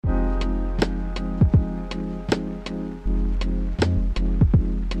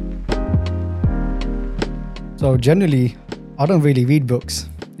So generally, I don't really read books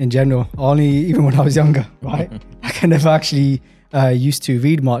in general. Only even when I was younger, right? I never actually used to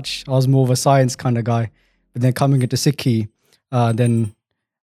read much. I was more of a science kind of guy. But then coming into Sikhi, then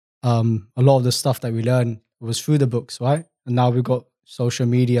a lot of the stuff that we learned was through the books, right? And now we've got social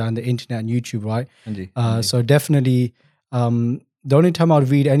media and the internet and YouTube, right? Indeed. So definitely, the only time I'd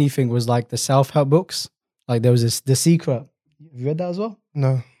read anything was like the self-help books. Like there was this, The Secret. Have you read that as well?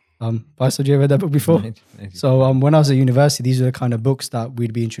 No. Faisal, you read that book before? Indeed. So when I was at university, these were the kind of books that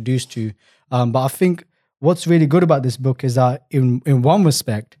we'd be introduced to. But I think what's really good about this book is that in one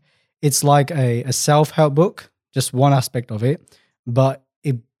respect, it's like a self-help book, just one aspect of it, but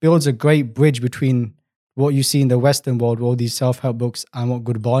it builds a great bridge between what you see in the Western world, all these self-help books, and what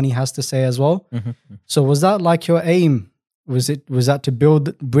Gurbani has to say as well. So was that like your aim? Was that to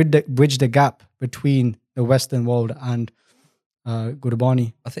bridge the gap between the Western world and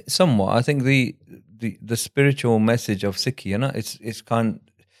Gurbani? I think somewhat. I think the spiritual message of Sikhi, it's kind.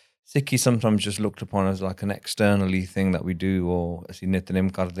 Sikhi sometimes just looked upon as like an externally thing that we do, or as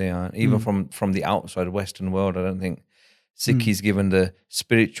nitnem karde hain. Even from the outside Western world, I don't think Sikhi's given the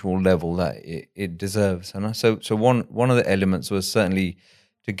spiritual level that it deserves. So one of the elements was certainly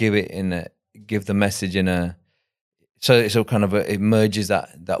to give the message in a. So kind of it merges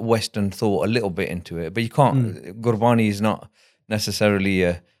that Western thought a little bit into it, but you can't. Gurbani is not necessarily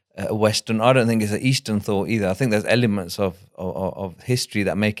a Western. I don't think it's an Eastern thought either. I think there's elements of history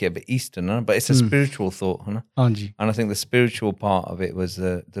that make it a bit Eastern, but it's a spiritual thought. And I think the spiritual part of it was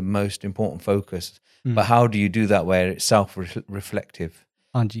the most important focus. But how do you do that where it's self-reflective?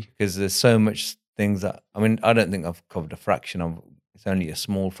 Because there's so much things that, I mean, I don't think I've covered a fraction of, it's only a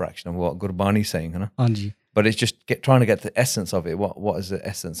small fraction of what Gurbani is saying. But it's just trying to get the essence of it. What is the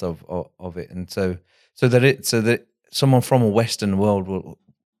essence of it? And so that someone from a Western world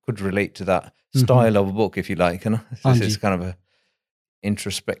could relate to that style of a book, if you like. It's kind of a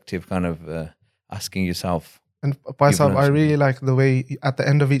introspective kind of asking yourself. And Faisal, I really like the way at the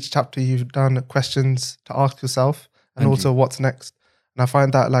end of each chapter you've done questions to ask yourself and also what's next. And I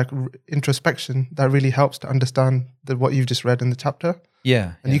find that like introspection, that really helps to understand what you've just read in the chapter.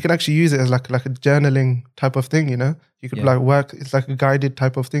 Yeah. And you can actually use it as like a journaling type of thing, You could it's like a guided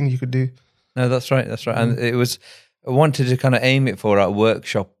type of thing you could do. No, that's right. And I wanted to kind of aim it for a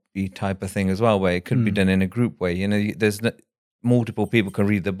workshop-y type of thing as well, where it could be done in a group way. There's multiple people can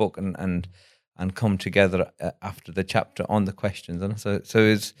read the book and come together after the chapter on the questions. And so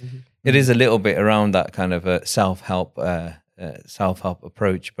it is a little bit around that kind of a self-help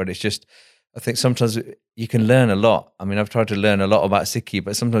approach, but it's just, I think sometimes you can learn a lot. I mean, I've tried to learn a lot about Sikhi,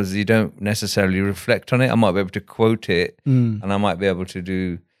 but sometimes you don't necessarily reflect on it. I might be able to quote it and I might be able to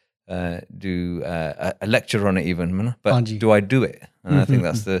do a lecture on it even, but do I do it? And I think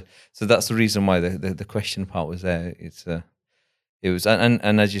that's the reason why the question part was there. It was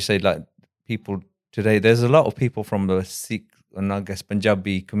as you say, like people today, there's a lot of people from the Sikh and I guess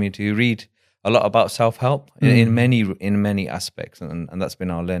Punjabi community who read a lot about self-help in many aspects, and that's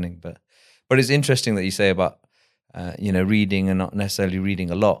been our learning. But it's interesting that you say about reading and not necessarily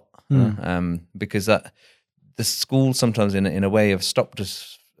reading a lot, because that the school sometimes in a way have stopped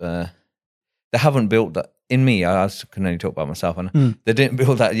us. They haven't built that in me. I can only talk about myself, and they didn't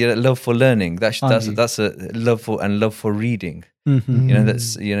build that love for learning. That's a love for reading.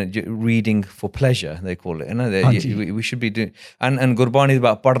 That's reading for pleasure, they call it. We should be doing, and Gurbani is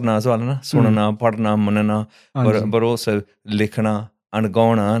about padna as well, sunana, padna, manana, but also likhna and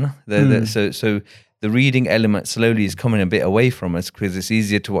gauna. So the reading element slowly is coming a bit away from us because it's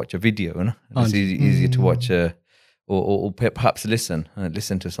easier to watch a video, it's easier to watch or perhaps listen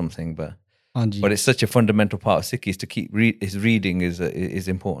to something, but it's such a fundamental part of Sikhi is to keep his reading is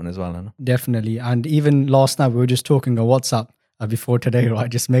important as well. Definitely. And even last night we were just talking on WhatsApp before today, right?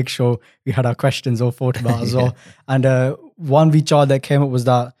 Just make sure we had our questions all thought about as well. And one vichar that came up was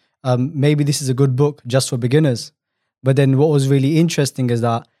that maybe this is a good book just for beginners. But then what was really interesting is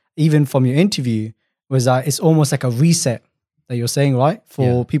that even from your interview was that it's almost like a reset that you're saying, right?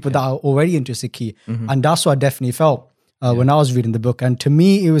 For people that are already into Sikhi. And that's what I definitely felt when I was reading the book. And to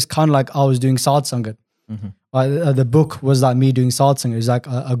me, it was kind of like I was doing Saad Sangat. The book was like me doing Saad Sangat. It was like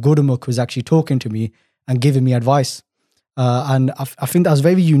a Gurmukh was actually talking to me and giving me advice. And I think that's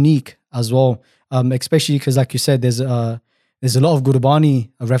very unique as well, especially because like you said, there's a lot of Gurbani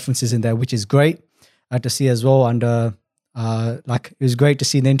references in there, which is great to see as well. And it was great to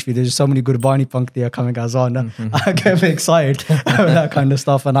see in the interview. There's so many Gurbani Pankti are coming as well. And I get very excited about that kind of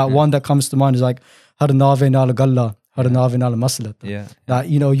stuff. And that one that comes to mind is like, Har naave naal galla, har naave naal maslat. That,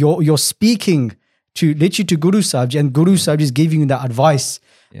 you're speaking to literally to Guru Sahib, and Guru Sahib is giving you that advice.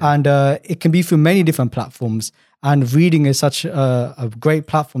 And it can be through many different platforms. And reading is such a great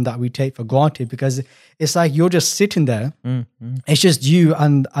platform that we take for granted, because it's like you're just sitting there. It's just you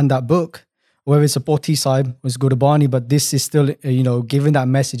and that book, whether it's a Poti Sahib or it's Gurbani, but this is still, giving that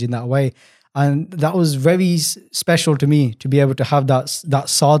message in that way. And that was very special to me, to be able to have that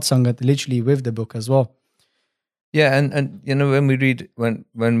Saad Sangat literally with the book as well. Yeah, and when we read, when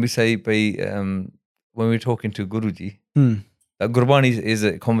we say when we're talking to Guruji, Gurbani is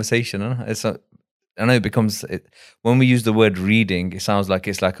a conversation. I know it becomes, when we use the word reading, it sounds like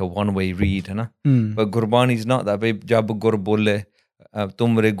it's like a one-way read, but Gurbani is not that. Jab Gur bole,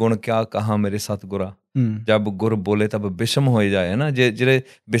 tumre gun kya kaha mere Satgura. Jab Gur bole tab bisham ho jaye, na. Jire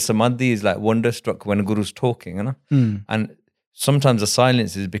bisamadhi is like wonderstruck when Guru's talking, and sometimes the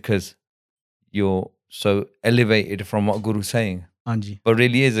silence is because you're so elevated from what Guru's saying. But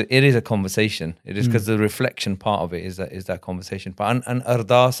really it is a conversation. It is because the reflection part of it is that conversation part. And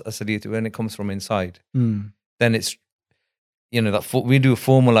ardas asli, when it comes from inside, then it's, that we do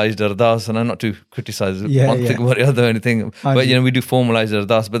formalized ardas, and I'm not to criticize one thing or the other or anything, but we do formalized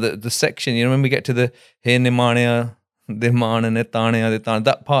ardas. But the section, when we get to the he nimania,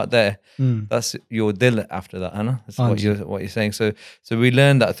 that part there, that's your dil after that, that's what you're saying. So we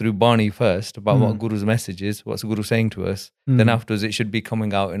learn that through Bani first, about what Guru's message is, what's Guru saying to us. Then afterwards it should be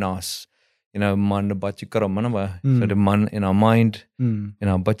coming out in us, man bachi karam, so the man in our mind, in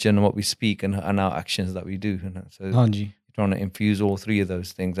our bachan, what we speak, and our actions that we do. So you're trying to infuse all three of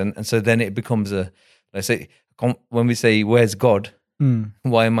those things, and so then it becomes let's say, when we say where's God,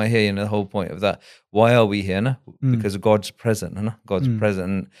 why am I here? The whole point of that. Why are we here? Because God's present. God's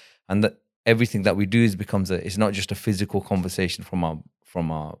present, and that everything that we do becomes it's not just a physical conversation from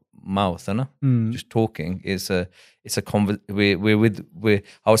our mouth. Just talking. It's a we're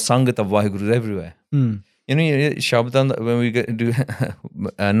our sangat of Vaheguru everywhere. Shabdan, when we do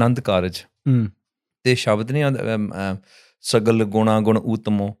Nand Karaj, they shabad nahi sagal guna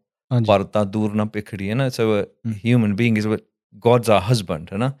utamo varta dur na pikhdi. So a human being is what God's our husband,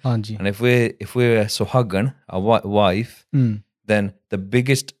 and if we're a Sohagan, our wife, then the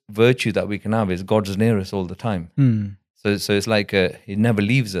biggest virtue that we can have is God's near us all the time. So it's like He never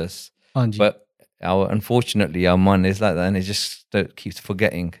leaves us. But unfortunately, our man is like that, and it just keeps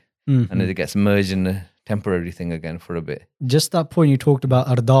forgetting, and it gets merged in the temporary thing again for a bit. Just that point you talked about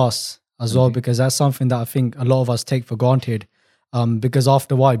ardas as well, because that's something that I think a lot of us take for granted, because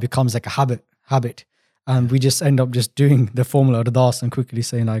after a while it becomes like a habit. And we just end up just doing the formal ardas and quickly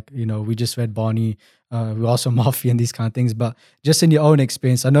saying we just read Bani, we also Mafi and these kind of things. But just in your own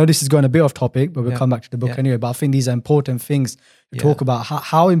experience, I know this is going a bit off topic, but we'll come back to the book anyway. But I think these are important things to talk about.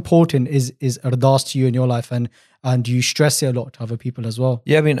 How important is ardas to you in your life, and do you stress it a lot to other people as well?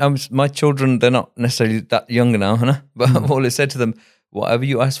 Yeah, I mean, my children, they're not necessarily that young now, but I've always said to them, whatever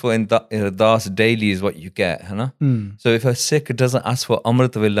you ask for in ardas daily is what you get, So if a Sikh doesn't ask for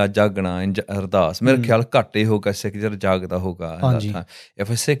Amrit Vela Jagna in ardas, mere khayal ghat hi hoga Sikh jara jagda hoga at that time. If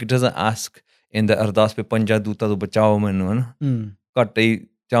a Sikh doesn't ask in the ardas pe panja duta to bachao mainu, ghat hi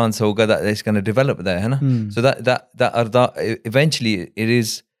chance hoga that it's going to develop there, So that ardas, eventually it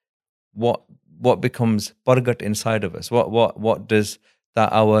is what becomes pargat inside of us. What does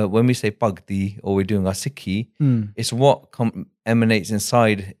that when we say bhakti or we're doing our Sikhi, it's what emanates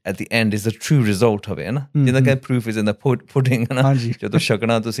inside at the end is the true result of it. Proof is in the pudding,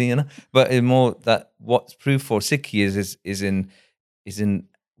 but it's more that what's proof for Sikhi is in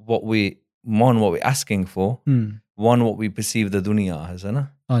what we're asking for, what we perceive the dunya as,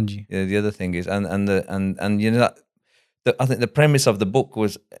 the other thing is, and I think the premise of the book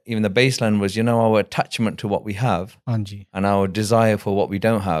was, even the baseline was, our attachment to what we have and our desire for what we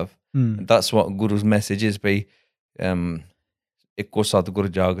don't have. And that's what Guru's message is. Ekko Satgur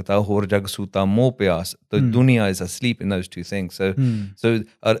Jagata, Hor Jag Suta Mo Pyas. The dunya is asleep in those two things. So the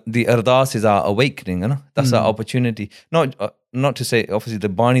ardas is our awakening, that's our opportunity. Not to say, obviously, the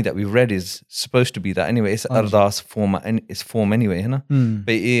Bani that we've read is supposed to be that anyway. It's ardas form, and it's form anyway,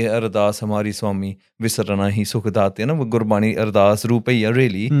 But ye ardas hamari swami visarana hi sukh date, Gurbani ardas rupaiya,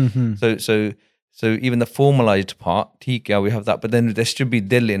 really. So even the formalized part, theek, yeah, we have that, but then there should be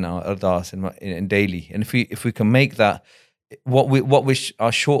dil in our ardas in daily. And if we can make that what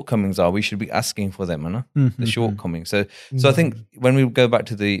our shortcomings are, we should be asking for them, the shortcomings. So I think when we go back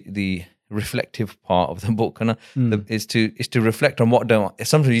to the reflective part of the book, is to reflect on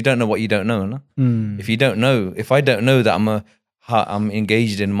sometimes you don't know what you don't know. If I don't know that I'm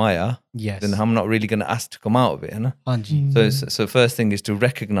engaged in Maya, Yes. then I'm not really going to ask to come out of it, है ना? Hanji. So first thing is to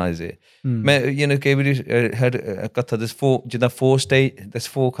recognize it. Kei wari heard a katha, there's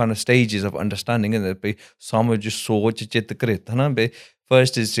four kind of stages of understanding, and that be samajh, soch, chit, krit, है ना?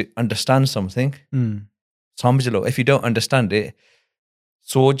 First is to understand something. Samajh lo. If you don't understand it,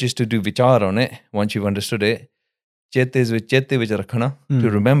 soch is to do vichar on it once you've understood it. Chit is with chitte vich rakhna, to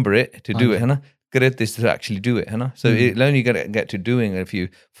remember it, to do it, है ना? Krit is to actually do it, है ना? So it'll only get to doing it if you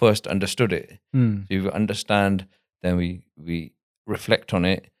first understood it. So you understand, then we reflect on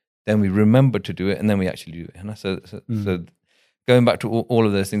it, then we remember to do it, and then we actually do it, है ना? So going back to all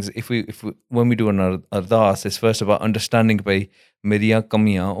of those things, if we when we do an ardas, it's first about understanding by meriyan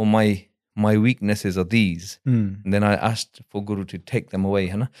kamiyan, or my weaknesses are these, and then I asked for Guru to take them away,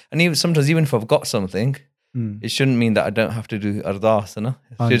 है ना? And even sometimes, even if I've got something, it shouldn't mean that I don't have to do ardas, है ना?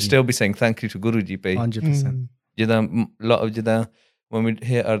 I should still be saying thank you to Guru ji pe. 100%. Jida when we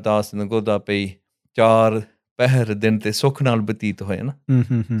hear ardas in the Gurda pe, char pehar din te sukh nal batit hoye na,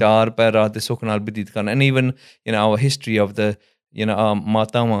 char pehar raat te sukh nal batit karna. And even our history of the our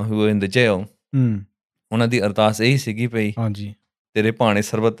matawa who were in the jail, ਉਹਨਾਂ ਦੀ ਅਰਦਾਸ ਇਹੀ ਸੀਗੀ ਭਈ ਹਾਂਜੀ ਤੇਰੇ ਭਾਣੇ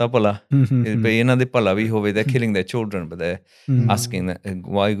ਸਰਬੱਤ ਦਾ ਭਲਾ, ਭਈ ਇਹਨਾਂ ਦੇ ਭਲਾ ਵੀ ਹੋਵੇ. They're killing their children, but they're asking that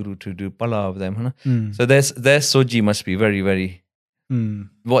Waheguru to do pala of them, ਹਨਾ? So their soji must be very, very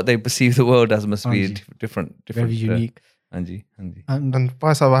what they perceive the world as must be different, very unique. Hanji. And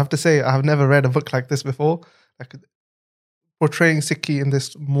Faisal, I have to say, I have never read a book like this before, like portraying Sikhi in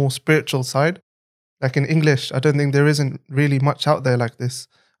this more spiritual side. Like in English, I don't think there isn't really much out there like this.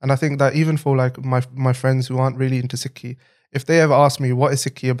 And I think that even for like my friends who aren't really into Sikhi, if they ever ask me what is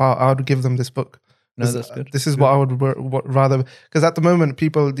Sikhi about, I would give them this book. No, that's good. This is what I would rather, because at the moment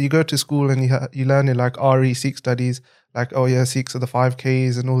you go to school and you learn in like RE Sikh studies, like, oh yeah, Sikhs are the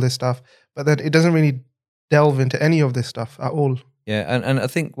 5Ks and all this stuff, but then it doesn't really delve into any of this stuff at all. Yeah, and I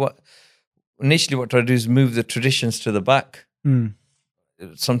think what initially what try to do is move the traditions to the back.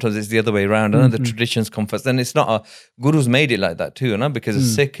 Sometimes it's the other way around. I know the traditions come first. And it's not Guru's made it like that too, because a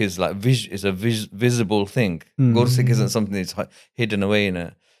Sikh is like is a visible thing. Guru Sikh isn't something that's hidden away in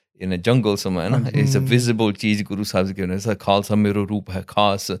a jungle somewhere. It's a visible cheez Guru Sahib's given. It's like Khalsa mero roop hai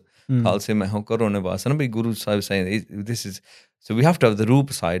khas, Khalse mein ho karo nivas. Guru Sahib saying this is. So we have to have the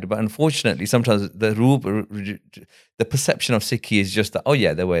roop side, but unfortunately, sometimes the roop, the perception of Sikhi is just that, oh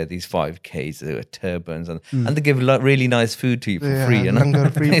yeah, they wear these 5Ks, they wear turbans, and they give really nice food to you for free.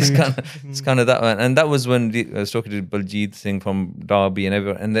 It's kind of that one. And that was when I was talking to Baljeet Singh from Derby and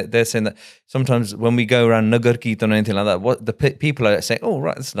everyone, and they're saying that sometimes when we go around Nagar Kirtan or anything like that, what the people are saying, oh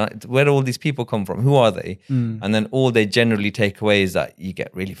right, that's nice. Where do all these people come from? Who are they? And then all they generally take away is that you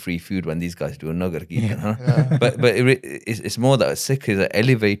get really free food when these guys do a Nagar Kirtan. But it's more that Sikh is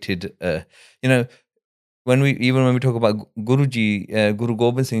elevated, when we talk about Guruji, Guru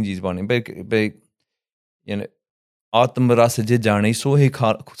Gobind Singh Ji's Bani, Atma Ras je jane so hai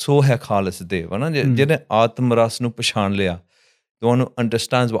khalis dev, jine Atma Ras nu pachan liya, the one who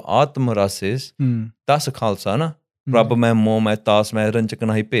understands what Atma Ras is, that's a khalsa, na? Prabha mein moh mein tas mein ranchak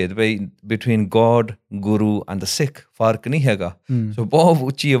nahi ped, between God, Guru and the Sikh fark nahi hega. So bahut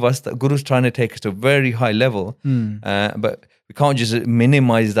uchi avastha, Guru's trying to take us to a very high level, but we can't just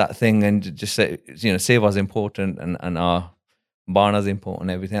minimize that thing and just say, Seva's important and our Bana's important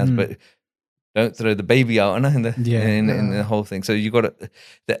and everything else, but don't throw the baby out in the whole thing. So you got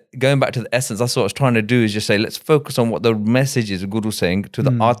to, going back to the essence, that's what I was trying to do, is just say, let's focus on what the message is Guru's saying to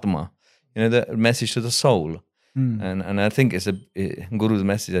the Atma, the message to the soul. And I think it's Guru's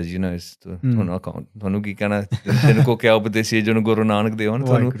message, as you know, is ਤੁਹਾਨੂੰ ਕੀ ਕਹਿਣਾ, ਤੈਨੂੰ ਕੋ ਕਿਆ ਉਪਦੇਸ਼ ਹੈ ਜਿਹਨੂੰ ਗੁਰੂ ਨਾਨਕ ਦੇਵ ਨੇ,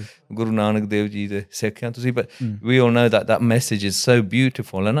 ਤੁਹਾਨੂੰ ਗੁਰੂ ਨਾਨਕ ਦੇਵ ਜੀ ਦੇ ਸਿੱਖਿਆ ਤੁਸੀਂ. But we all know that message is so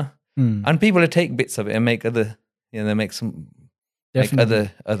beautiful, and people take bits of it and make other, they make some make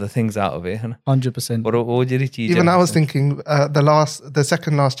other things out of it. 100%. But ਉਹ ਜਿਹੜੀ ਚੀਜ਼, even I was thinking the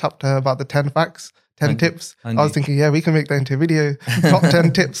second last chapter about the 10 facts, 10 tips. I was thinking, yeah, we can make that into a video. Top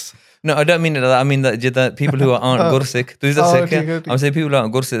 10 tips. No, I don't mean that. I mean that people who aren't Gursikh, I'm saying people who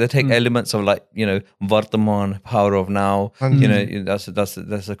aren't Gursikh, they take elements of like, Vartaman, power of now.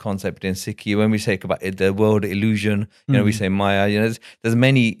 That's a concept in Sikhi. When we say about the world illusion, we say Maya. There's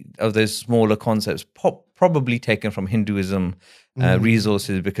many of those smaller concepts, probably taken from Hinduism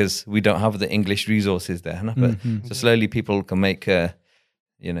resources, because we don't have the English resources there. But so slowly people can make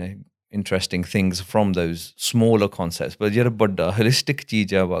interesting things from those smaller concepts. But a badda holistic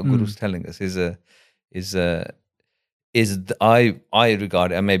cheez what Guru's telling us I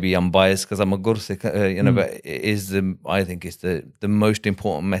regard it, and maybe I'm biased because I'm a Gursikh, but I think it's the most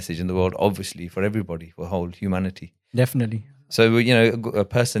important message in the world, obviously, for everybody, for whole humanity. Definitely. So a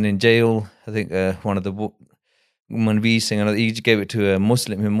person in jail, I think one of the Manveer Singh, and he gave it to a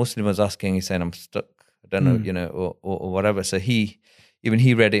Muslim. A Muslim was asking, he's saying, I'm stuck, I don't know, you know, or whatever. So he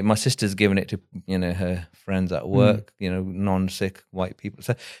read it. My sister's given it to, you know, her friends at work, you know, non-Sikh white people.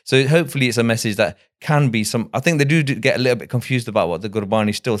 So hopefully it's a message that can be some, I think they do get a little bit confused about what the Gurbani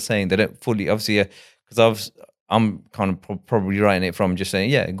is still saying. They don't fully, obviously, because I'm kind of probably writing it from just saying,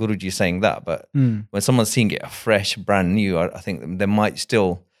 yeah, Guruji is saying that. But when someone's seeing it fresh, brand new, I think they might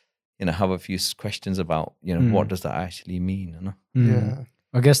still, you know, have a few questions about, you know, what does that actually mean? You know? Yeah.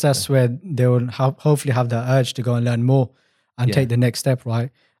 I guess that's where they will hopefully have that urge to go and learn more and take the next step,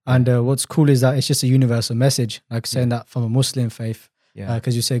 right? And what's cool is that it's just a universal message, like saying that from a Muslim faith,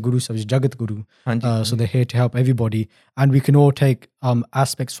 because you say Guru Sahib is Jagat Guru, so they're here to help everybody, and we can all take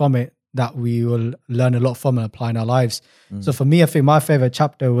aspects from it that we will learn a lot from and apply in our lives. So for me, I think my favorite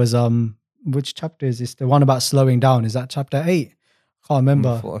chapter was which chapter is this? The one about slowing down. Is that chapter 8? Can't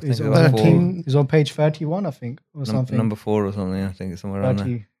remember. It's on page 31, I think, or something. Number 4 or something. I think it's somewhere around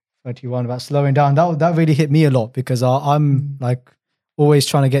there. 31 about slowing down. That really hit me a lot because I'm like always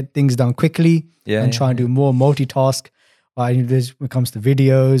trying to get things done quickly and try and do more multitask. When it comes to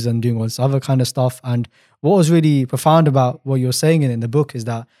videos and doing all this other kind of stuff. And what was really profound about what you're saying in the book is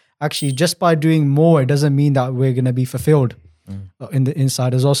that actually just by doing more, it doesn't mean that we're going to be fulfilled in the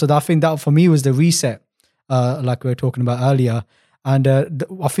inside as well. So I think that for me was the reset, like we were talking about earlier. And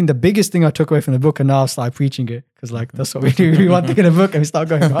I think the biggest thing I took away from the book, and now I started preaching it, because like that's what we do. We want to get a book and we start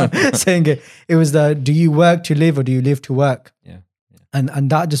going around saying it. It was do you work to live or do you live to work?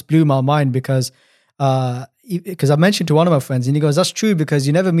 And that just blew my mind because I mentioned to one of my friends, and he goes, that's true, because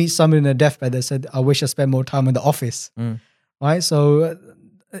you never meet someone in a deathbed that said, I wish I spent more time in the office. Right? So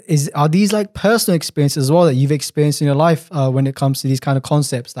are these like personal experiences as well that you've experienced in your life when it comes to these kind of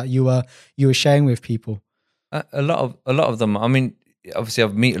concepts that you were sharing with people? A lot of them. I mean, obviously,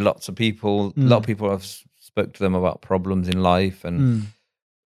 I've met lots of people. A lot of people I've spoke to them about problems in life and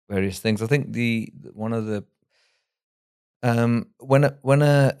various things. I think one of the when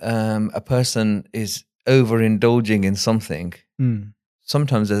a person is overindulging in something,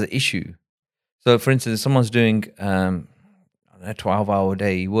 sometimes there's an issue. So, for instance, if someone's doing a 12-hour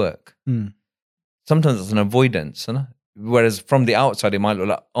day work, sometimes it's an avoidance, you know? Whereas from the outside, it might look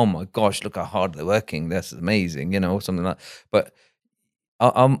like, oh my gosh, look how hard they're working. This is amazing, you know, or something like that. But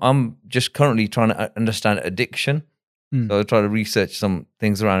I'm just currently trying to understand addiction. So I try to research some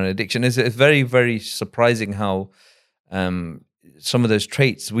things around addiction. It's very, very surprising how some of those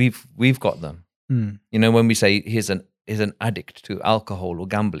traits we've got them. You know, when we say he's an addict to alcohol or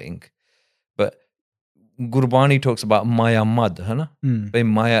gambling, but Gurbani talks about Maya mad, huh?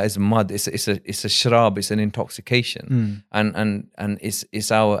 Maya is mad. It's a shrab. It's an intoxication, and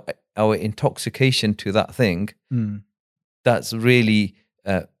it's our intoxication to that thing. That's really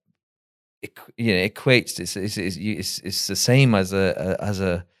equates. It's the same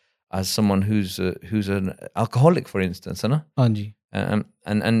as someone who's an alcoholic, for instance, huh? And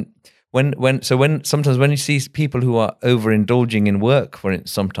when sometimes when you see people who are overindulging in work, for it,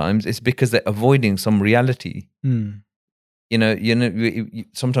 sometimes it's because they're avoiding some reality. You know,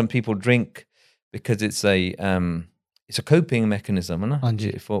 sometimes people drink because it's a coping mechanism,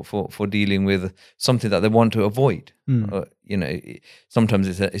 for dealing with something that they want to avoid. You know,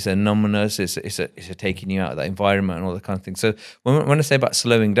 sometimes it's a numbness, it's a taking you out of that environment and all that kind of thing. So when I say about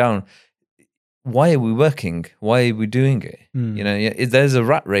slowing down, why are we working? Why are we doing it? You know, there's a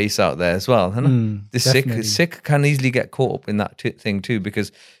rat race out there as well. This sick can easily get caught up in that thing too,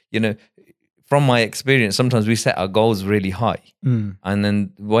 because, you know, from my experience, sometimes we set our goals really high, and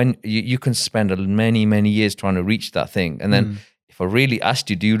then when you can spend many, many years trying to reach that thing, and then if I really asked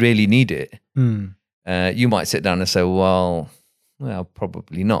you, do you really need it? You might sit down and say, well,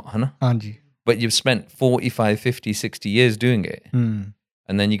 probably not, but you've spent 45, 50, 60 years doing it.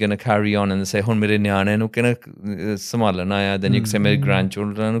 And then you're going to carry on and say, then you can say, my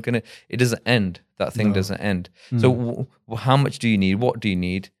grandchildren, it doesn't end. That thing doesn't end. So how much do you need? What do you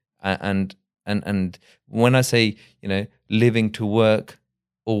need? And when I say, you know, living to work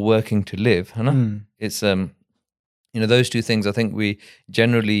or working to live, it's, you know, those two things, I think we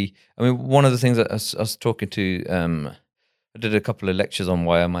generally, I mean, one of the things that I was talking to, I did a couple of lectures on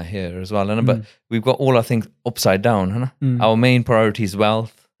why am I here as well, but we've got all our things upside down. Our main priority is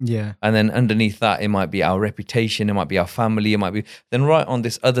wealth, and then underneath that it might be our reputation, it might be our family, it might be then right on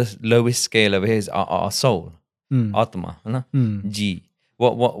this other lowest scale over here is our soul, Atma, G.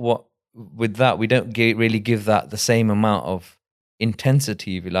 What with that we don't really give that the same amount of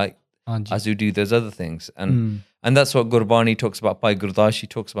intensity, if you like, as we do those other things, and that's what Gurbani talks about. Bhai Gurdashi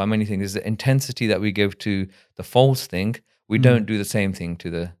talks about many things. Is the intensity that we give to the false thing. We don't do the same thing to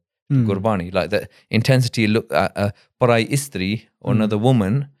the Gurbani. Like the intensity, look at a parai istri or another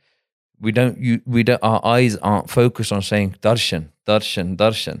woman, we don't, our eyes aren't focused on saying darshan, darshan,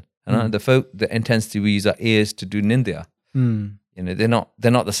 darshan. And the intensity we use our ears to do nindya. You know,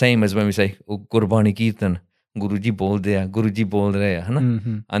 they're not the same as when we say, oh, Gurbani Kirtan, Guruji bol diya, Guruji bol rahe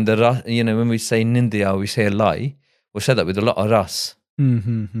hai. And you know, when we say nindya, we say a lie, we say that with a lot of ras.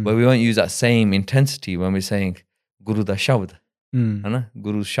 But we won't use that same intensity when we're saying Guru da Shabd.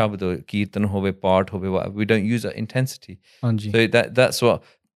 Guru Shabd or Kirtan hove, part hove, whatever. We don't use that intensity. So that's what,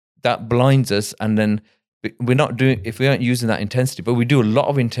 that blinds us. And then we're not doing, if we aren't using that intensity, but we do a lot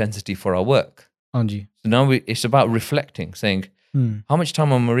of intensity for our work. So now it's about reflecting, saying, how much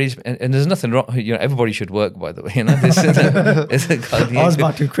time am I reading? And there's nothing wrong, you know, everybody should work, by the way. You know, I was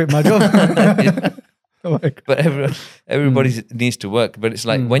about to quit my job. But everybody needs to work. But it's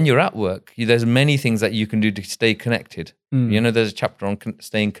like when you're at work, there's many things that you can do to stay connected. You know, there's a chapter on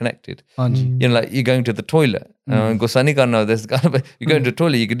staying connected. You know, like you're going to the toilet. You're going to the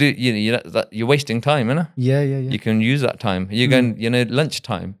toilet, you could do, you know, you're wasting time, you know? Yeah. You can use that time. You're going, you know,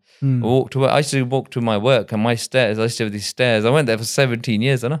 lunchtime. I walk to work. I used to walk to my work and my stairs. I used to have these stairs. I went there for 17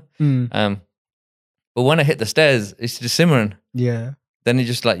 years, you know? But when I hit the stairs, it's just Simran. Yeah. Then you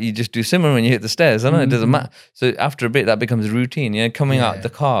just do Simran when you hit the stairs. I know it doesn't matter. So after a bit, that becomes routine. You know, coming out the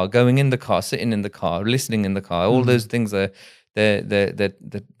car, going in the car, sitting in the car, listening in the car. All those things are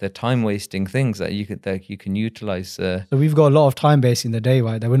they're time wasting things that you can utilize. So we've got a lot of time base in the day,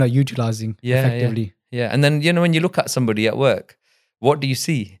 right? That we're not utilizing effectively. Yeah, and then you know when you look at somebody at work, what do you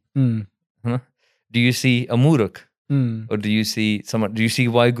see? Do you see a Muruk? Or do you see someone? Do you see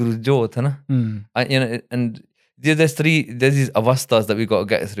Waheguru Jot? You know, and there's these avastas that we've got to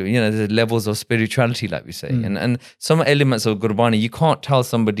get through. You know, there's levels of spirituality, like we say, and some elements of Gurbani. You can't tell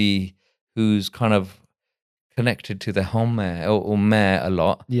somebody who's kind of connected to the home or meh a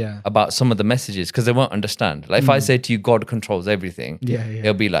lot about some of the messages because they won't understand. Like if I say to you, God controls everything,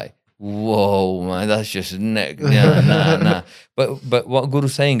 they'll be like, whoa, man, that's just nah. But what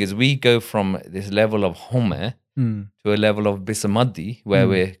Guru's saying is we go from this level of home to a level of bisamadhi where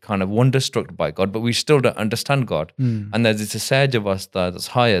we're kind of wonderstruck by God, but we still don't understand God. And there's this Sajavasta that's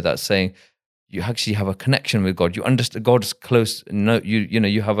higher that's saying you actually have a connection with God. You understand God's close. No, you know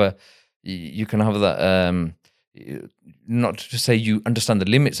you can have that. Not to say you understand the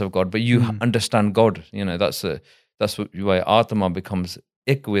limits of God, but you understand God. You know that's why Atma becomes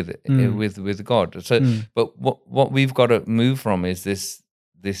ik with God. So, but what we've got to move from is this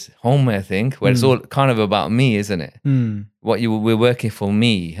home thing where it's all kind of about me, isn't it? We're working for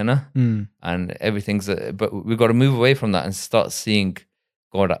me, you know, and everything's. But we've got to move away from that and start seeing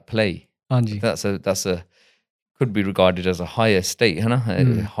God at play. That's a could be regarded as a higher state, you know,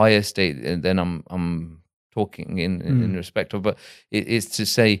 a higher state than I'm talking in respect of. But it's to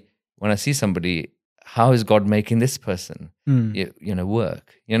say when I see somebody, how is God making this person, you know,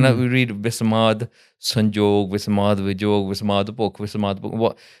 work? You know, we read Visamad, Sanjog, Visamad, Vijog, Visamad book.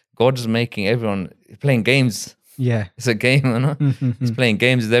 What God is making everyone playing games. Yeah, it's a game, you know. It's playing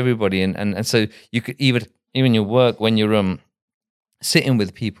games with everybody, and so you could even your work when you're sitting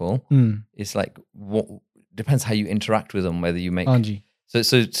with people. It's like what depends how you interact with them, whether you make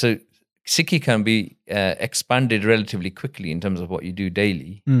so. Sikhi can be expanded relatively quickly in terms of what you do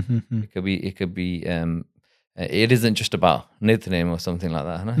daily. It could be. It isn't just about Nitnem or something like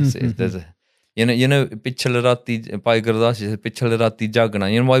that. There's a, you know, Pichal Rati Bhai Gurdas is Pichal Rati Jagana.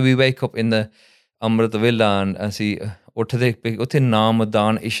 You know why we wake up in the Amrit Villa and see uthde utte naam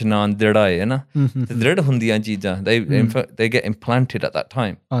daan ishnan dridai hai na. The drid hundiyan cheejan they get implanted at that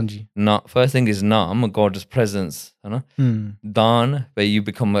time. First thing is naam, God's presence, you know. Daan, where you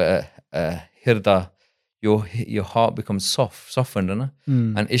become a hirda, your heart becomes softened, you know?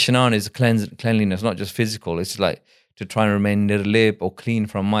 And ishnan is cleanliness, not just physical. It's like to try and remain nirlep or clean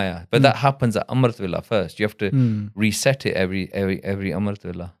from Maya. But that happens at Amrit Villa first. You have to reset it every Amrit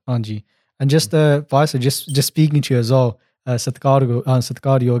Villa. And just Vaisa, just speaking to you as well,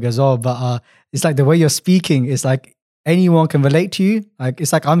 Satkar Yoga as well, but it's like the way you're speaking is like anyone can relate to you. Like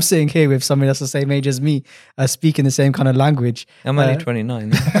it's like I'm sitting here with somebody that's the same age as me, speaking the same kind of language. I'm only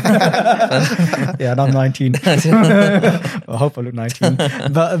 29. Yeah, and I'm 19. I hope I look 19.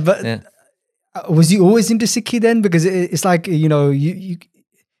 But yeah. Was you always into Sikhi then? Because it's like, you know, you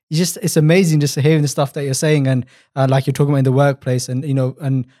just, it's amazing just hearing the stuff that you're saying and like you're talking about in the workplace and, you know,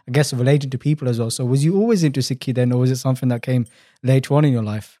 and I guess relating to people as well. So was you always into Sikhi then, or was it something that came later on in your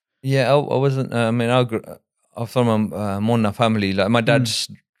life? Yeah, I wasn't, I mean, I'm from a Monna family. Like my dad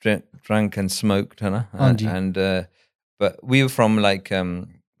drank and smoked, you know, and but we were from like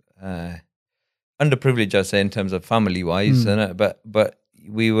underprivileged, I'd say, in terms of family wise, but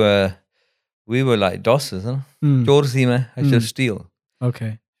we were like dosses, huh? Chor si mein, I used to steal.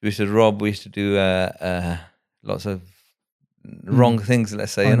 Okay. We used to rob. We used to do lots of wrong things,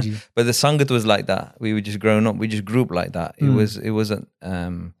 let's say. You know? But the sangat was like that. We were just growing up. We just grew up like that. It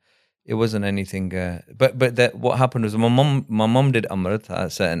wasn't anything. But that what happened was my mum did Amrit at a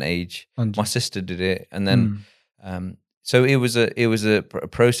certain age. My sister did it, and then so it was a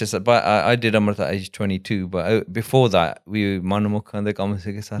process. But I did Amrit at age 22. But before that, we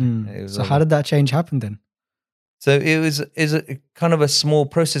So how did that change happen then? So is a kind of a small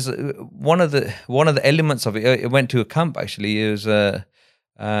process. One of the elements of it. It went to a camp actually. It was by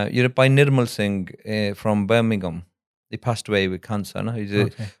Nirmal Singh from Birmingham. He passed away with cancer. No? He's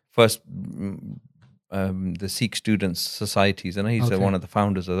the first the Sikh Students Societies, and he's one of the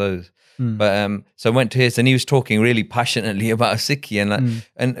founders of those. But so I went to his, and he was talking really passionately about Sikhi,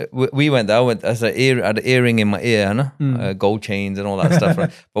 and we went there. I went as had an earring in my ear, gold chains and all that stuff.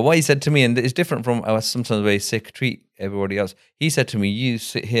 Right? But what he said to me, and it's different from sometimes the way Sikh treat everybody else. He said to me, "You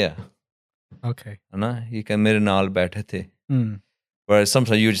sit here, okay, you can mere naal baithe the." Whereas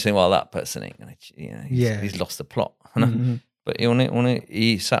sometimes you just think, "Well, that person ain't gonna, he's lost the plot." But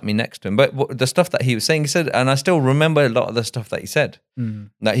he sat me next to him. But the stuff that he was saying, he said, and I still remember a lot of the stuff that he said.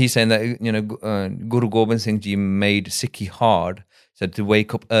 That he's saying that, Guru Gobind Singh Ji made Sikhi hard, said to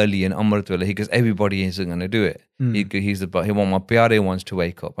wake up early in Amritwala. He goes, everybody isn't going to do it. He want my pyare ones to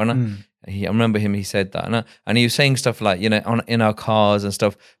wake up. I remember him, he said that. And he was saying stuff like, in our cars and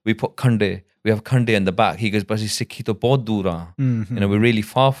stuff, we put khande. We have khande in the back. He goes, but Sikhi to bahut dur hai. We're really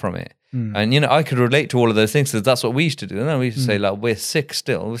far from it. And I could relate to all of those things because that's what we used to do. We used to say like we're sick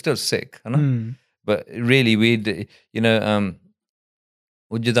still. We're still sick, but really we'd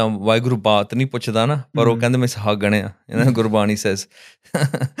ਉਹ ਜਿੱਦਾਂ ਵਾਹਿਗੁਰੂ ਬਾਤ ਨਹੀਂ ਪੁੱਛਦਾ ਨਾ ਪਰ ਉਹ ਕਹਿੰਦੇ ਮੈਂ ਸੁਹਾਗਣ ਆ ਗੁਰਬਾਣੀ says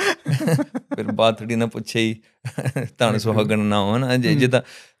ਫਿਰ ਬਾਤ ਥੋੜੀ ਨਾ ਪੁੱਛੇ ਹੀ ਤਾਂ ਸੁਹਾਗਣ ਨਾ ਹੋ ਨਾ ਜਿੱਦਾਂ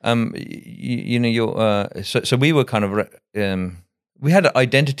so we were kind of we had an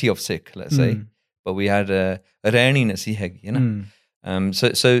identity of Sikh, let's say, but we had a ਰਹਿਣੀਨess ਹੀ ਹੈਗੀ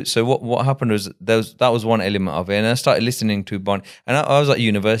So what happened was that was one element of it, and I started listening to Bon, and I was at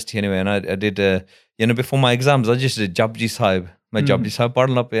university anyway, and I did before my exams I just did Japji Sahib, my Japji Sahib padh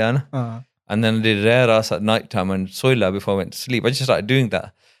la piya na, and then I did Ras at night time and Soila before I went to sleep. I just started doing that,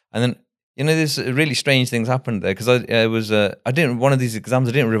 and then this really strange things happened there because I didn't one of these exams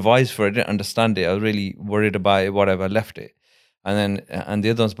I didn't revise for it, I didn't understand it, I was really worried about it, whatever, I left it. And the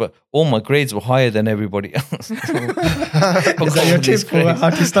other ones, but all my grades were higher than everybody else. Is that your tip for how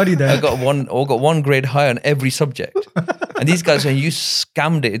to study that? I got one grade higher on every subject. And these guys saying, you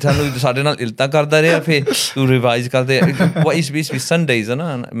scammed it. Revise. What used to be Sundays, and I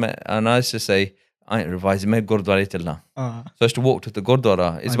used to say, I ain't revising, मैं गुरुद्वारे चलना. So I used to walk to the Gurdwara.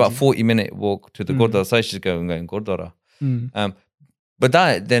 It's about 40-minute walk to the Gurdwara. So I used to go and Gurdwara. But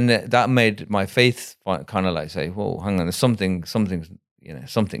that made my faith kind of like say, whoa, hang on, there's something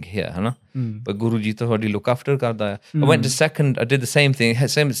here, huh? But Guruji to look after karda hai. I went to second, I did the same thing,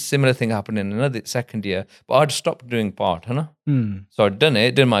 similar thing happened in another second year, but I'd stopped doing part, huh? So I'd done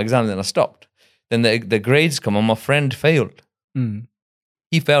it, did my exam, then I stopped. Then the grades come and my friend failed.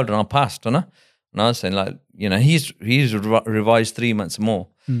 He failed and I passed, huh? And I was saying like, he's revised 3 months more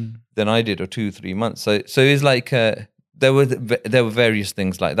than I did, or 2-3 months. So it's like, there were various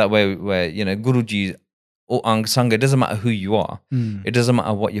things like that where Guruji or Ang Sangha, it doesn't matter who you are. It doesn't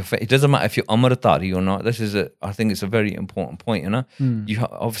matter what it doesn't matter if you're Amritari or not. I think it's a very important point, You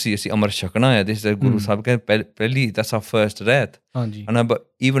obviously you see Amar Shakanaya, this is Guru Sahib Pehli, that's our first red. But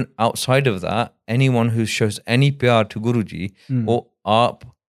even outside of that, anyone who shows any pyar to Guruji or aap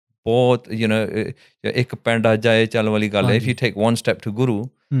both, ek penda jaye chal wali gal hai. If you take one step to Guru,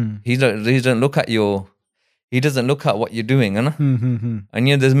 he doesn't look at he doesn't look at what you're doing, and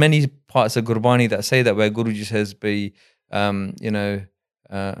there's many parts of Gurbani that say that where Guruji says,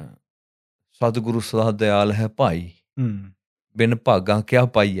 Sadhguru Sada Dayal hai pai, bin bhaga kya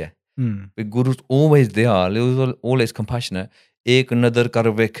pai hai. But Guru's always dayal, he was always compassionate. Ek nadar kar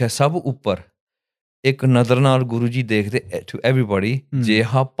vekhe sab upar, ek nadar naal Guruji dekhde to everybody, je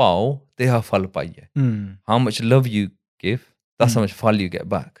ha pao te ha phal pai hai. How much love you give, that's how much phal you get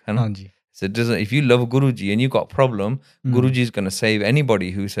back. So if you love Guruji and you got a problem, Guruji is going to save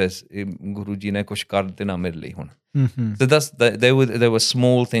anybody who says Guruji ne kuch kar dena mere liye hona. So there were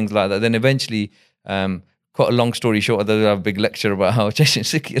small things like that. Then eventually, cut a long story short, I have a big lecture about how chasing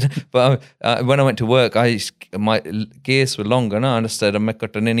Sikh. But when I went to work, my case were longer. I understood I'm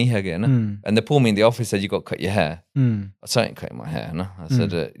cutting nahi hai na. And they pulled me in the office, said you got to cut your hair. I said I ain't cutting my hair. Na. I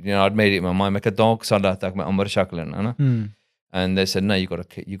said I'd made it in my mind. Make a dog sada tak main Amar Shaklan. And they said, no, you gotta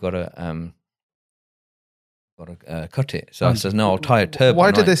got to cut it. So I said, no, I'll tie a turban.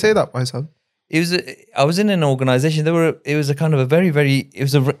 Why did right? they say that, Bhai Sahib? I was in an organization. It was a kind of a very,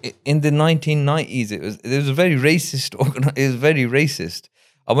 in the 1990s. It was a very racist. It was very racist.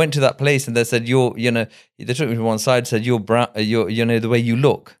 I went to that place and they said, they took me to one side, said, you're brown, the way you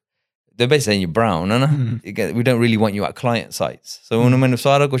look. They're basically saying you're brown, we don't really want you at client sites. So when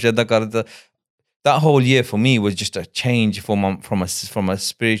that whole year for me was just a change from a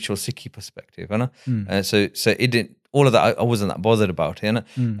spiritual Sikhi perspective, so it didn't. All of that, I wasn't that bothered about it,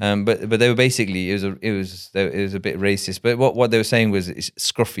 but they were basically it was a bit racist. But what they were saying was it's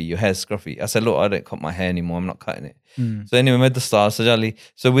scruffy, your hair's scruffy. I said, look, I don't cut my hair anymore. I'm not cutting it. So anyway, made the star Sajali.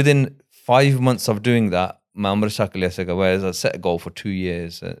 So within 5 months of doing that, whereas I set a goal for 2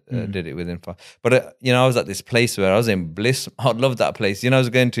 years, did it within 5. But I was at this place where I was in bliss. I loved that place. I was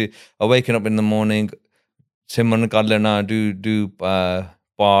waking up in the morning, Simran Kadlana, do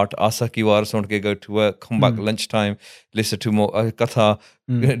part, Asaki Warasont go to work, come back lunchtime, listen to more katha,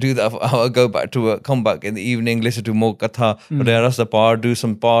 do that. I'll go back to work, come back in the evening, listen to more katha, rasa part, do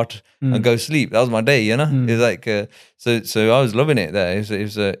some part, and go sleep. That was my day, It was like so I was loving it there.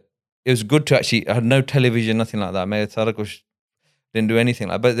 It was good to actually. I had no television, nothing like that. Didn't do anything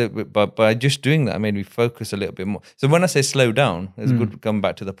like that. But by just doing that, it made me focus a little bit more. So when I say slow down, it's good to come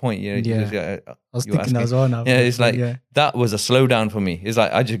back to the point. I was thinking as well now. Yeah, it's like that was a slow down for me. It's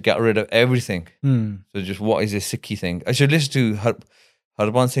like I just got rid of everything. So just what is this Sikhi thing? I should listen to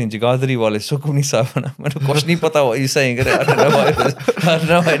Harban Singh Jagadri wale Sukhmani Sahib. I don't know what he's saying. I don't know what it is. I have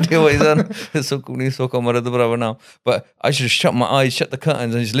no idea what he's on. Sukhmani Sokha Marad Brava now. But I should shut my eyes, shut the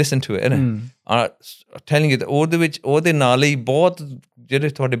curtains and just listen to it. I'm telling you that ਉਹਦੇ ਨਾਲ ਹੀ ਬਹੁਤ ਜਿਹੜੇ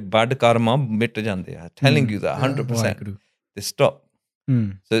ਤੁਹਾਡੇ bad karma ਮਿਟ ਜਾਂਦੇ ਆ. Telling you that 100%. They stop.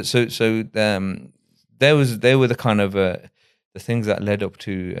 So they were the kind of the things that led up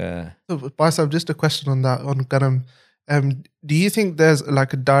to. So, Bhai Sahib, just a question on that, on Garam. Do you think there's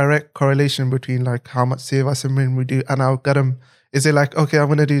like a direct correlation between like how much Seva Simran we do and our Garam? Is it like, okay, I'm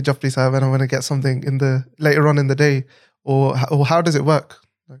going to do Japji Sahib and I'm going to get something later on in the day, or how does it work?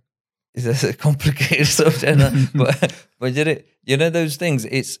 It's a complicated subject, but those things.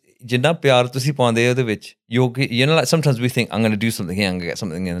 It's ਜਿੰਨਾ ਪਿਆਰ ਤੁਸੀਂ ਪਾਉਂਦੇ ਉਹਦੇ ਵਿੱਚ like sometimes we think I'm going to do something here, I'm going to get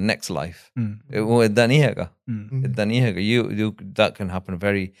something in the next life. ਏਦਾਂ ਨਹੀਂ ਹੈਗਾ. That can happen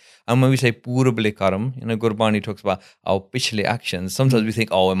and when we say purable karam, Gurbani talks about our pichle actions. Sometimes we think,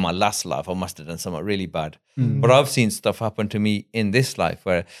 oh, in my last life I must have done something really bad. But I've seen stuff happen to me in this life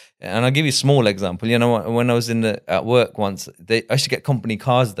and I'll give you a small example. When I was at work once, I used to get company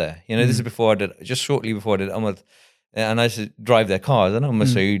cars there. This is just shortly before I did Amad. And I used to drive their cars. I know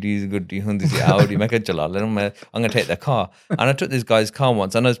Mercedes, Goody, Hyundai, Audi, I'm going to take their car. And I took this guy's car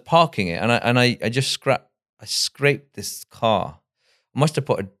once and I was parking it and I just scraped this car. I must have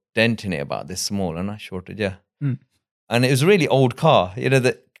put a dent in it about this small and I shorted, And it was a really old car.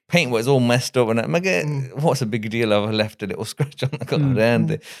 The paint was all messed up and I'm like, what's a big deal? I've left a little scratch on the car.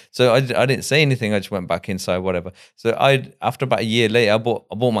 So I didn't say anything. I just went back inside, whatever. So after about a year later, I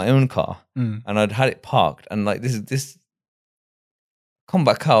bought my own car and I'd had it parked and like this come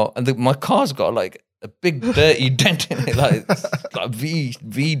back out and my car's got like a big dirty dent in it, like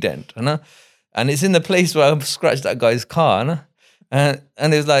V dent, and it's in the place where I scratched that guy's car, and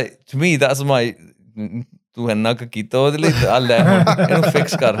it was like, to me, that's my तू है ना कीता ਉਹਦੇ ਲਈ ਇਹਨੂੰ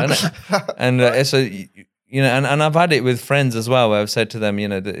fix ਕਰ है and so and I've had it with friends as well where I've said to them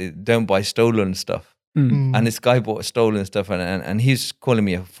don't buy stolen stuff and this guy bought stolen stuff and he's calling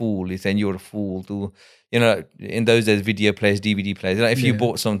me a fool. He's saying you're a fool too. In those days video players, DVD players, if you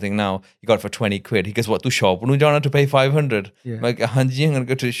bought something now you got it for 20 quid, he goes, what, to shop nu jana to pay 500 like I'm going to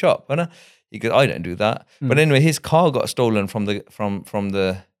go to the shop, he goes, I don't do that. But anyway, his car got stolen from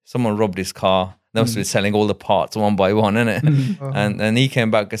the someone robbed his car. They must be selling all the parts one by one, innit? And he came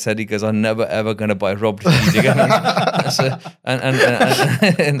back and said, he goes, I'm never ever going to buy robbed things again. So,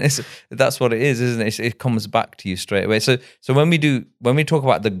 and that's what it is, isn't it? It comes back to you straight away. So when we talk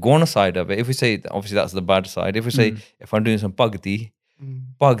about the guna side of it, if we say, obviously that's the bad side. If we say, if I'm doing some bhakti,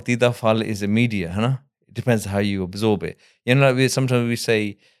 the fal is immediate, It depends how you absorb it. Sometimes we say,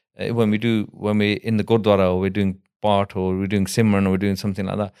 when we're in the Gurdwara or we're doing part or we're doing Simran or we're doing something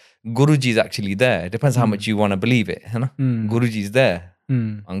like that, Guruji is actually there. It depends how much you want to believe it, Guruji is there,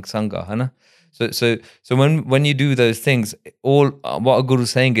 Angsanga, so when you do those things, all what a Guru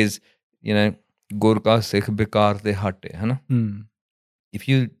is saying is, Gur ka sikh bekar de hate, if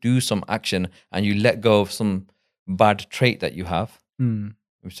you do some action and you let go of some bad trait that you have,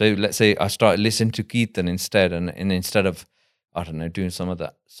 so let's say I start listening to Kirtan instead and instead of, I don't know, doing some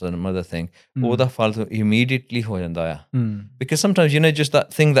other thing, all that falto immediately ho janda hai. Because sometimes just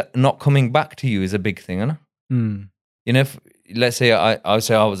that thing that not coming back to you is a big thing, Mm. You know, if, let's say I would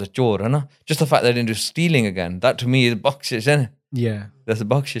say I was a chore, na? Just the fact that I didn't do stealing again, that to me is bakshish, isn't it? Yeah. That's a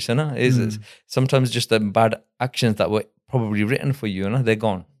bakshish, na? Is sometimes just the bad actions that were probably written for you, na? They're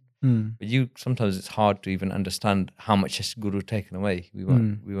gone. Mm. But you sometimes it's hard to even understand how much has Guru taken away. We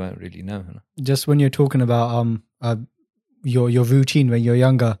won't really know. Na? Just when you're talking about your routine when you're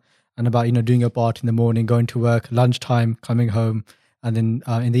younger and about, you know, doing your part in the morning, going to work, lunchtime, coming home, and then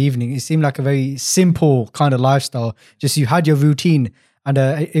in the evening, it seemed like a very simple kind of lifestyle. Just you had your routine, and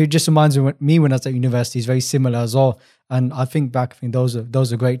it just reminds me when I was at university, it's very similar as well. And I think those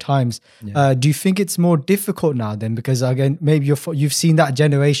are great times. Yeah. Do you think it's more difficult now then? Because again, maybe you've seen that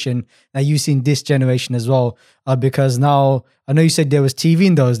generation, now you've seen this generation as well. Because now, I know you said there was TV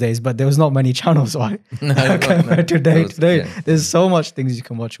in those days, but there was not many channels, right? No. Today, Yeah. there's so much things you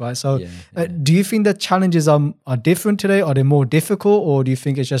can watch, right? So Yeah. do you think the challenges are different today? Are they more difficult, or do you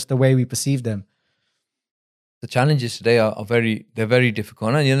think it's just the way we perceive them? The challenges today are they're very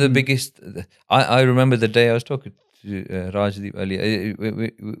difficult. And you know, the biggest, I remember the day I was talking to Rajdeep earlier,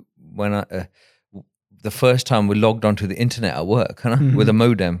 when the first time we logged onto the internet at work with a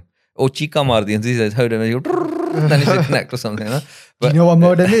modem. Oh, chika mar di, and he says, then it should connect or something. Do you know what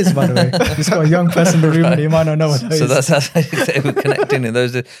modem is, by the way? It's got a young person in the room and he might not know what that So is. that's how we're connecting in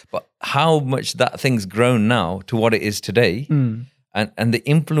those days. But how much that thing's grown now to what it is today, and the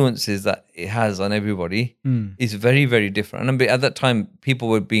influences that it has on everybody is very, very different. And at that time, people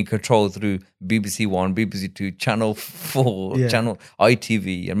were being controlled through BBC One, BBC Two, Channel 4, Channel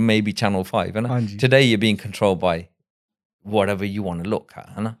ITV, and maybe Channel 5. And today, you're being controlled by whatever you want to look at.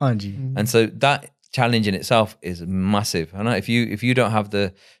 And so that challenge in itself is massive. If you don't have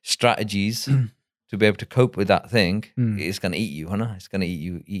the strategies to be able to cope with that thing, it's going to eat you. It's going to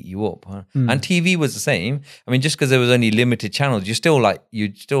eat you up. And TV was the same. I mean, just because there was only limited channels,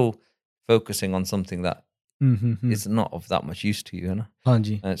 you're still focusing on something that is not of that much use to you.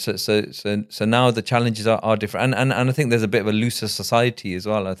 So now the challenges are different, and I think there's a bit of a looser society as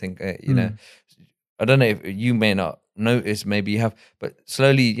well. I think you know, I don't know if you may not notice, maybe you have, but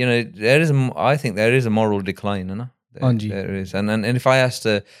slowly, you know, I think there is a moral decline. There is, and if I asked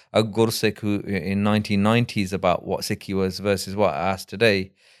a Gursikh who in 1990s about what Sikhi was versus what I asked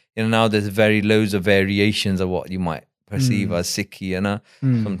today, you know, now there's loads of variations of what you might perceive as Sikhi,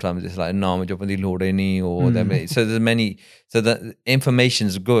 sometimes it's like naam japandi lode nahi, or so there's many. So the information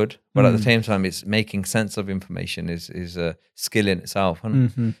is good, but at the same time, it's making sense of information is a skill in itself.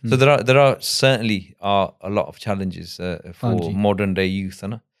 So there are certainly a lot of challenges for modern day youth,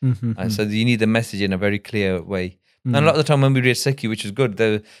 and so you need the message in a very clear way. And a lot of the time when we read Sikhi, which is good,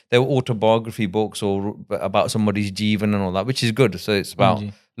 there were autobiography books or about somebody's jivan and all that, which is good. So it's about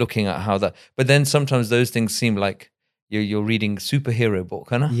looking at how that. But then sometimes those things seem like you're reading superhero book,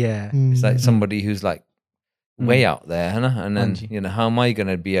 Yeah. It's like somebody who's like way out there, and then you know, how am I going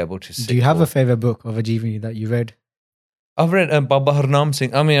to be able to? Do you have a favorite book of a Jeevani that you read? I've read Baba Harnam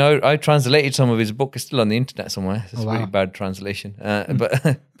Singh. I mean, I translated some of his book. It's still on the internet somewhere. It's a pretty bad translation,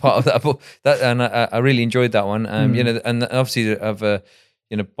 but part of that book. And I really enjoyed that one. You know, and obviously of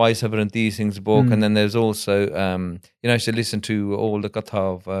you know, Bhai Sabranti Singh's book, and then there's also you know, I used to listen to all the katha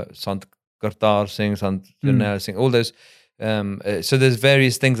of Sant Kartar Singh, Sant Jarnail Singh, all those. So there's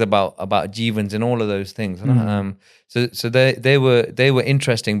various things about Jeevans and all of those things. So they were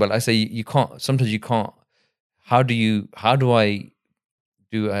interesting, but I say you can't. Sometimes you can't. How do I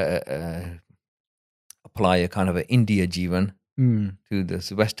apply a kind of an India Jeevan to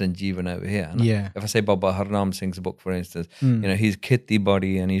this Western Jeevan over here? If I say Baba Harnam Singh's book, for instance, you know, he's kheti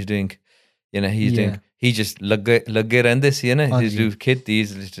body and he's doing, you know, he just lage rendis, you know, he's doing kheti,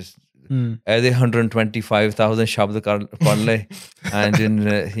 he's just 125,000 shabd par le, and in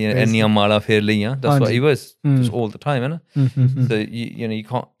you know, enniya mala pher liya. That's what he was just all the time, So you know, you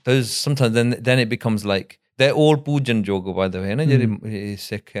can't. Those sometimes then it becomes like. They're all Pujan Joga, by the way.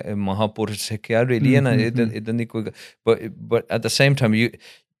 Sikh Mahapurush Sikh really, but at the same time,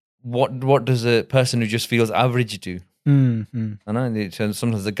 what does a person who just feels average do? So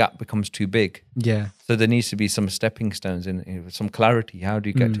sometimes the gap becomes too big. So there needs to be some stepping stones in some clarity. How do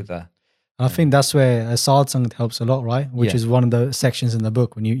you get to that? I think that's where Saad Sangat helps a lot, right? Which is one of the sections in the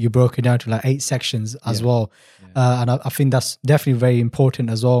book when you broke it down to like 8 sections as well. And I think that's definitely very important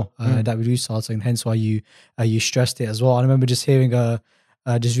as well that we do Saad Sangat, hence why you stressed it as well. I remember just hearing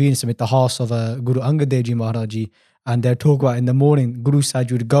just reading some Itihas of Guru Angad Dev Ji Maharaj Ji, and they talk about in the morning Guru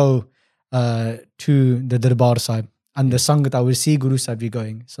Sahib would go to the Darbar Sahib, and the Sangat I would see Guru Sahib Ji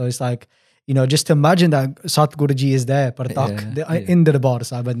going. So it's like, you know, just imagine that Satguru Ji is there, in the Darbar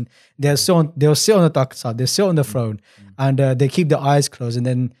Sahib, and they'll sit on the Takht Sahib, they sit on the throne, and they keep their eyes closed, and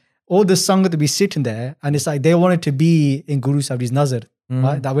then all the Sangat be sitting there, and it's like they wanted to be in Guru Sahib's nazar,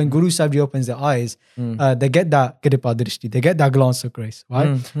 right? That when Guru Sahib opens their eyes, they get that Kripa Drishti, they get that glance of grace,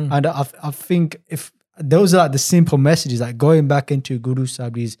 right? And I think if those are like the simple messages, like going back into Guru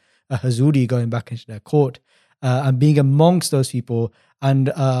Sahib's Hazuri, going back into their court, and being amongst those people, and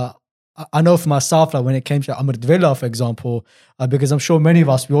I know for myself, like when it came to Amrit Vela, for example, because I'm sure many of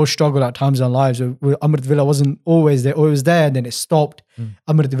us, we all struggle at times in our lives where Amrit Vela wasn't always there, or it was there and then it stopped.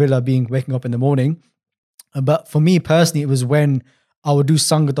 Amrit Vela being waking up in the morning. But for me personally, it was when I would do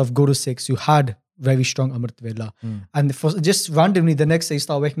Sangat of Guru Sikhs who had very strong Amrit Vela. And for just randomly the next day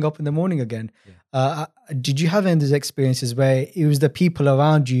start waking up in the morning again. Did you have any of those experiences where it was the people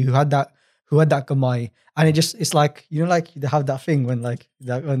around you who had that Kamai, and it's like, you know, like they have that thing when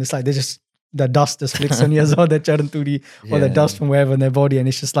it's like they just, the dust just flicks on you as well, the charan turi, or the dust from wherever in their body, and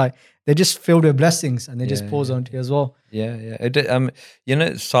it's just like they're just filled with blessings and they just pours onto you as well. You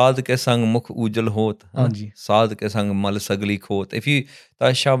know, Saad ke sang mukh ujal hot, Saad ke sang mal sagli khot. If you,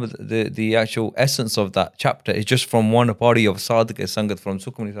 that shabd, the actual essence of that chapter is just from one body of Saad ke sangat from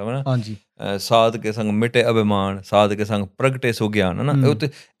Sukhmani Sahib, Saad ke sang mite abhiman, Saad ke sang pragte so gyan,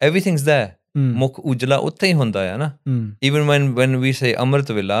 everything's there. Mukh ujla utte hi hunda hai na. Even when we say Amrit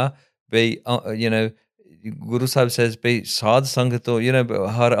Vela, you know, Guru Sahib says, Saad Sangat to, you know,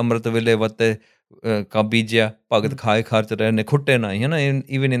 har Amrit Vele vatte ka bijya, Bhagat khaye kharch rehne, khutte nahi, you know,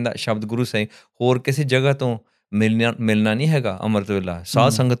 even in that shabd Guru saying, hor kisi jagah to milna nahi hega Amrit Vela,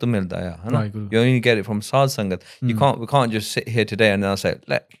 Saad Sangat to milda hai, you only get it from Saad Sangat. We can't just sit here today and I'll say,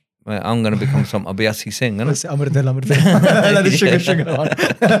 I'm going to become some Abhyasi Singh.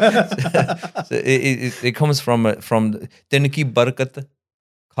 It comes from Tinki Barakat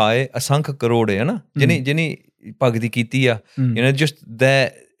Khai Asanka Karode, hai na? Jini Bhagati Kiti, you know, just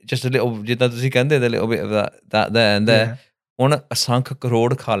there, just a little, jitna tusi kande, a little bit of that there and there. Ona Asanka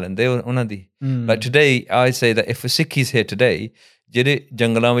Karode kha lende ona di. Like today, I say that if a Sikh is here today, ਜਿਹੜੇ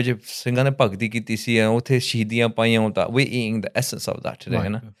ਜੰਗਲਾਂ ਵਿੱਚ ਸਿੰਘਾਂ ਨੇ ਭਗਤੀ ਕੀਤੀ ਸੀ ਉੱਥੇ ਸ਼ਹੀਦੀਆਂ ਪਾਈਆਂ ਹੁੰਦਾ, we're eating the essence of that today,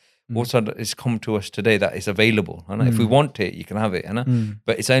 right. Also it's come to us today that it's available, if we want it you can have it,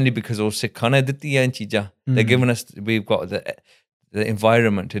 but it's only because ਉਹ ਸਿੱਖਾਂ ਨੇ ਦਿੱਤੀਆਂ ਚੀਜ਼ਾਂ, they're giving us, we've got the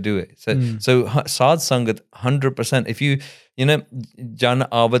environment to do it. So Saad Sangat 100%, if you know, Jan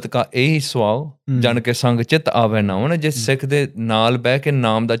Avat ka eh swal, Jan ke sang chit ave na, je Sikh de naal beh ke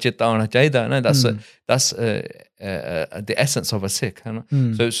naam da chit aana chahida na, that's the essence of a Sikh,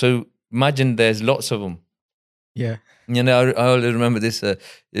 so imagine there's lots of them. You know, I always remember this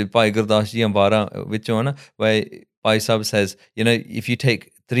Bhai Gurdas Ji Ambara vichon na, where Bhai Sahib says, you know, if you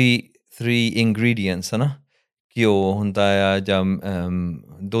take three ingredients, na, ਘਿਓ ਹੁੰਦਾ ਆ ਜਾਂ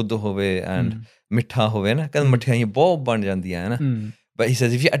ਦੁੱਧ ਹੋਵੇ and ਮਿੱਠਾ ਹੋਵੇ ਨਾ, ਕਹਿੰਦੇ ਮਠਿਆਈਆਂ ਬਹੁਤ ਬਣ ਜਾਂਦੀਆਂ ਹੈ ਨਾ, but he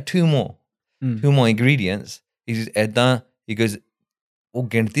says if you add two more ingredients, he goes ਉਹ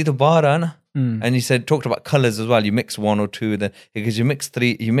ਗਿਣਤੀ ਤੋਂ ਬਾਹਰ ਆ ਨਾ, and he said, talked about colours as well, you mix one or two, then because you mix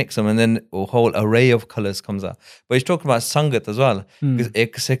three, you mix them and then a whole array of colours comes out. But he's talking about sangat as well, because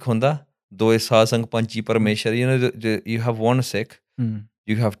ek Sikh ਹੁੰਦਾ, ਦੋਏ ਸਾਧ ਸੰਗ ਪੰਚੀ ਪਰਮੇਸ਼ਰ, you know, you have one Sikh,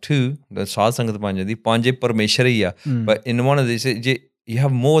 you have two, the Saad Sangat Panjadi, Panje Parmeshwariya. But in one of these, you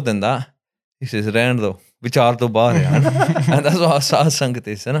have more than that. He says, Rando, Vichar to Bar. And that's what Saad Sangat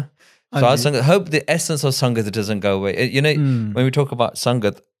is. Saad Sangat, I hope the essence of Sangat doesn't go away. You know, when we talk about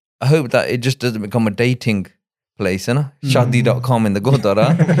Sangat, I hope that it just doesn't become a dating place. Shadi.com in the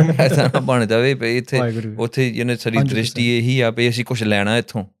Gurdwara. You know, Sari Drishti hi aap asi kuch lena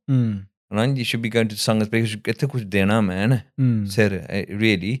ithon. You should be going to Sangat because ਇੱਥੇ ਕੁਝ ਦੇਣਾ man, ਸਿਰ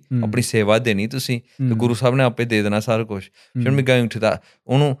really ਆਪਣੀ ਸੇਵਾ ਦੇਣੀ ਤੁਸੀਂ, ਤੇ ਗੁਰੂ ਸਾਹਿਬ ਨੇ ਆਪੇ ਦੇ ਦੇਣਾ ਸਾਰਾ ਕੁਝ. Shouldn't be going to that,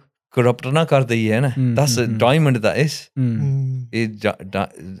 ਉਹਨੂੰ ਕਰਪਟ ਨਾ ਕਰ ਦਈਏ ਨਾ, that's a diamond that is.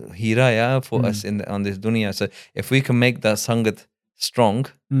 ਹੀਰਾ ਆ for us on this dunya. So if we can make that Sangat strong,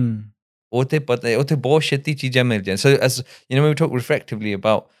 ਉੱਥੇ ਪਤਾ, ਉੱਥੇ ਬਹੁਤ ਛੇਤੀ ਚੀਜ਼ਾਂ ਮਿਲ ਜਾਣ. So as you know, when we talk reflectively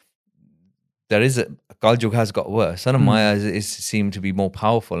about, there is Kaljug has got worse, and Maya seem to be more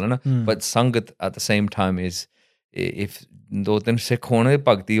powerful, but Sangat at the same time is, if do tin Sikh hone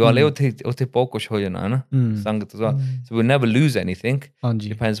bhakti wale utte bahut kuch ho jana na, Sangat as well. So we'll never lose anything.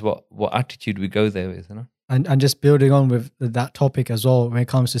 Depends what attitude we go there with, And just building on with that topic as well, when it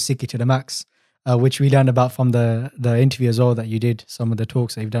comes to Sikhi to the max, which we learned about from the interview as well that you did, some of the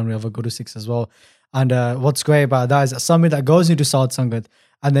talks that you've done with other Guru Sikhs as well. And what's great about that is that somebody that goes into Saad Sangat,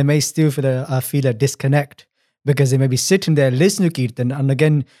 and they may still feel a disconnect, because they may be sitting there listening to Kirtan, and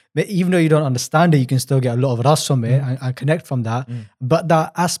again, even though you don't understand it, you can still get a lot of ras from it and connect from that. But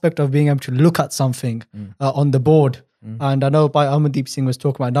that aspect of being able to look at something on the board, and I know Bhai Amardeep Singh was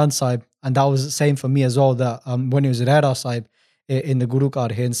talking about Nand Sahib, and that was the same for me as well, that when he was Rehra Sahib in the Guru Car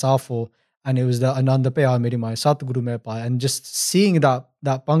here in Safo, and it was the Ananda pe aay meri mai, Satguru mein paaya. And just seeing that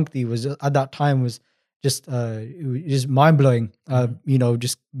pankti was at that time was just mind blowing.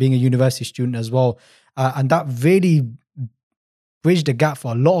 Just being a university student as well, and that really bridged the gap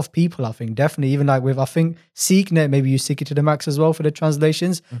for a lot of people. I think definitely, even like with I think SeekNet, maybe you Seek It to the Max as well for the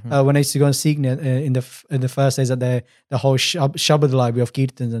translations. When I used to go on SeekNet in the first days at the whole Shabad library of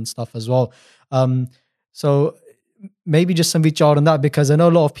Kirtans and stuff as well. So maybe just some vichar on that, because I know a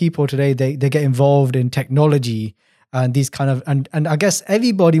lot of people today they get involved in technology and these kind of and I guess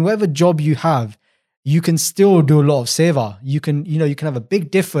everybody, whatever job you have, you can still do a lot of seva. You can have a big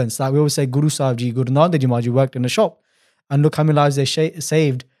difference. Like we always say, Guru Sahib Ji, Guru Nanak Dev Ji Maharaj worked in a shop. And look how many lives they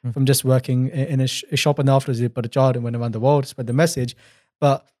saved from just working in a shop, and afterwards they put a jar and went around the world, spread the message.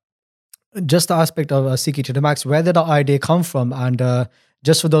 But just the aspect of Seek It to the Max, where did the idea come from? And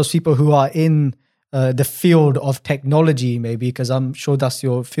just for those people who are in the field of technology, maybe, because I'm sure that's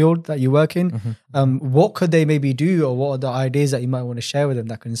your field that you work in, what could they maybe do, or what are the ideas that you might want to share with them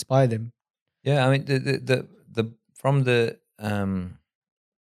that could inspire them? Yeah, I mean,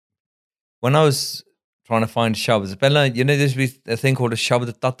 when I was trying to find shabds, there's a thing called a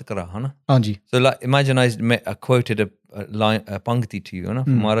shabd tatkara, Anji. So like, imagine I quoted a line, a pankti to you,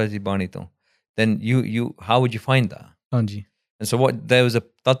 from Maharaj Ji Bani to, then you how would you find that? Anji. And so there was a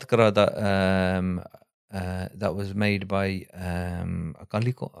tatkara that was made by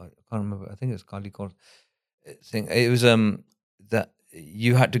Kalikot, I can't remember, I think it was Kalikot thing. It was that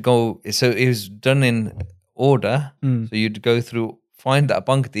you had to go, so it was done in order. So you'd go through, find that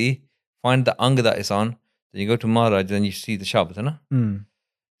pankti, find the anga that it's on, then you go to Maharaj, then you see the shabd,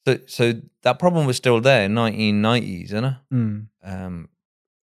 So that problem was still there in 1990s,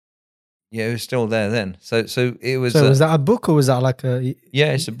 yeah, it was still there then. So it was. So was that a book, or was that like a?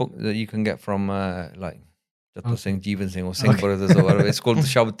 Yeah, it's a book that you can get from like Jatto Singh, Jeevan Singh, or Singh Brothers, or whatever. It's called the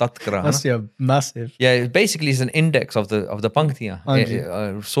Shabd Tatkara. That's massive. Yeah, it basically is an index of the panktiya,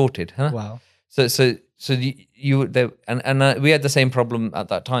 sorted. Wow. So you there, and we had the same problem at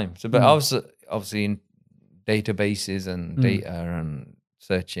that time. So, but I was obviously in databases and data and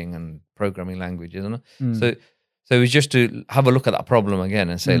searching and programming languages, So it was just to have a look at that problem again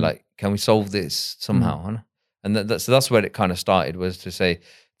and say, like, can we solve this somehow? And so that's where it kind of started, was to say,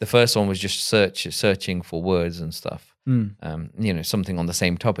 the first one was just searching for words and stuff. Something on the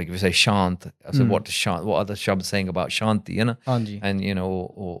same topic. If you say shant, I said, what are the shabds saying about shanti, and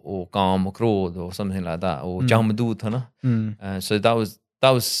or calm or krodh or something like that, or jamdut, so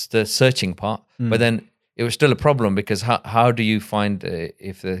that was the searching part. But then it was still a problem, because how do you find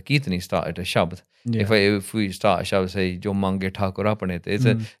if the Kirtani started a shabd? Yeah. If we start a shabd, say Jo Mange Thakur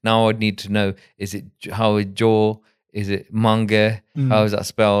Apane, now I'd need to know, is it how is Jo? Is it Mange? How is that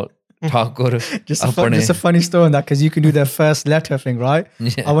spelled? Thakur. Just a funny story on that, because you can do the first letter thing, right?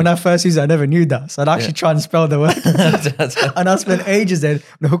 Yeah. And when I first used it, I never knew that. So I'd actually try and spell the word. And I spent ages then.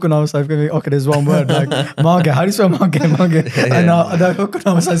 The Hukunam was like, okay, there's one word, like Mange. How do you spell Mange? And the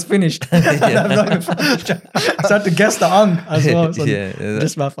Hukunam was finished. So I had to guess the ang as well. So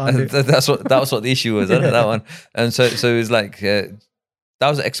just about found it. That was what the issue was, that one. And so it was like, that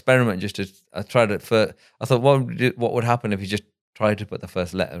was an experiment. Just to, I tried it for, I thought, what would happen if you just tried to put the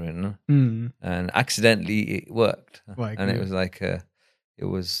first letter in, and accidentally it worked, and it was like it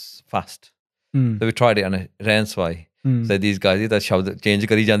was fast. So we tried it on a Renswai. So these guys, that shabd change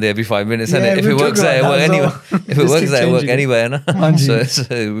kari jande every 5 minutes, and if it works there, it works anywhere. If it works there, it works anywhere.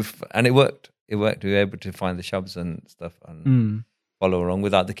 And it worked. We were able to find the shabds and stuff and follow along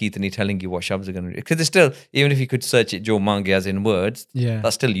without the Kirtani telling you what shabds are going to do. Because it's still, even if you could search it Jo Mange as in words,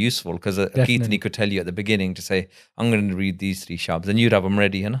 that's still useful, because a Kirtani could tell you at the beginning to say, I'm going to read these 3 shabds, and you'd have them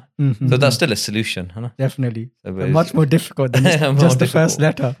ready, So that's still a solution, Definitely. So much more difficult than just the first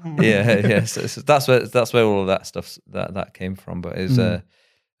letter. Yeah. So that's where all of that stuff that came from. But it's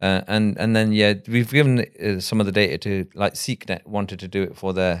and then we've given some of the data to, like, SeekNet wanted to do it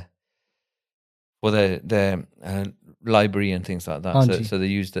for their library and things like that. So they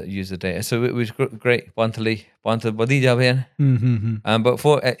use the data. So it was great. But in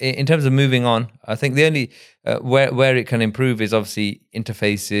terms of moving on, I think the only where it can improve is obviously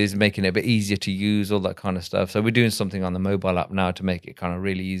interfaces, making it a bit easier to use, all that kind of stuff. So we're doing something on the mobile app now to make it kind of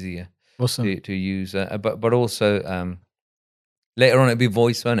really easier to use. But also later on it'll be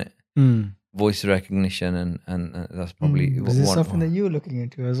voice, won't it? Voice recognition, and that's probably is this something that you were looking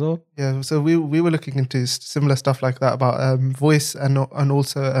into as well? Yeah, so we were looking into similar stuff like that, about voice and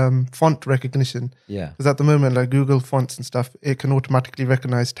also font recognition. Yeah, because at the moment, like Google fonts and stuff, it can automatically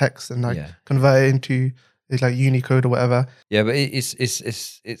recognize text and convert it into like Unicode or whatever. Yeah, but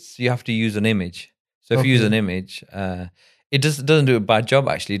it's you have to use an image. So if you use an image, It doesn't do a bad job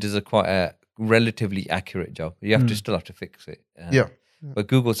actually. It does a quite a relatively accurate job. You have to still have to fix it. Yeah. But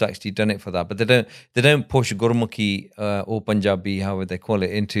Google's actually done it for that. But they don't push Gurmukhi or Punjabi, however they call it,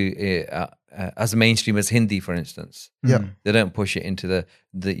 into as mainstream as Hindi, for instance. Yeah. They don't push it into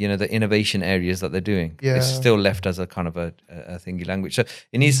the innovation areas that they're doing. Yeah. It's still left as a kind of a thingy language. So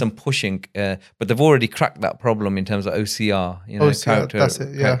it needs some pushing. But they've already cracked that problem in terms of OCR. OCR, that's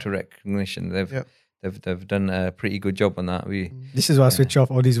it, yeah. character recognition. They've done a pretty good job on that. This is why I switch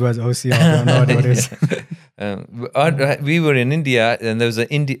off all these words. OCR. I have no idea what it is. We were in India, and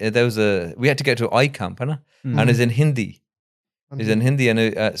we had to get to iCamp, and it's in Hindi. It's in Hindi,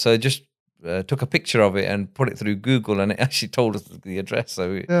 and so I just took a picture of it and put it through Google, and it actually told us the address.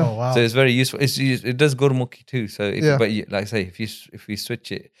 So, Oh, wow. so it's very useful. It does Gurmukhi too. So, but like I say, if you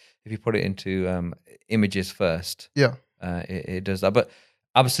switch it, if you put it into images first, it does that. But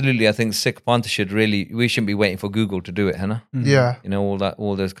absolutely, I think Sikh Panth we shouldn't be waiting for Google to do it, Hannah. Yeah.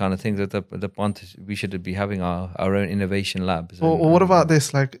 All those kind of things. That the Panth, we should be having our own innovation labs. Or what about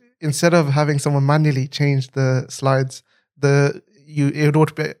this? Like, instead of having someone manually change the slides, it would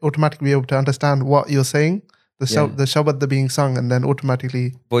automatically be able to understand what you're saying, the shabad that being sung, and then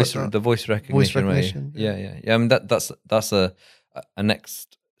automatically voice recognition. Voice recognition. Yeah. I mean that's a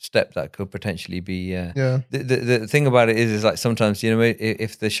next step that could potentially be. The thing about it is like sometimes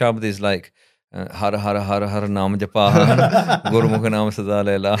if the shabad is like har har har har naam japa gurmukh naam sada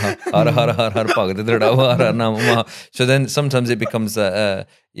lela har har har har bhagt drida har naam ma. So then sometimes it becomes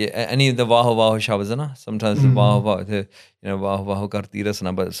any of the vah vah shabds sometimes the vah vah vah vah karti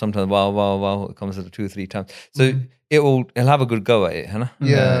rasna, but sometimes vah vah vah comes 2 or 3 times. So it'll have a good go at it,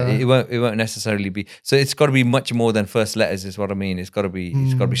 it won't necessarily be. So it's got to be much more than first letters, is what I mean. It's got to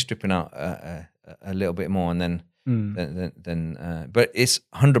be stripping out a little bit more, and then but it's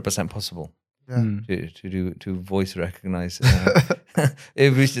 100% possible. To voice recognize.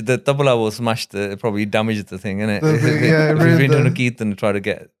 The tabla will smash probably damage the thing, innit? If you've been to a Kirtan and try to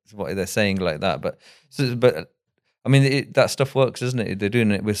get what they're saying like that. But I mean, that stuff works, isn't it? They're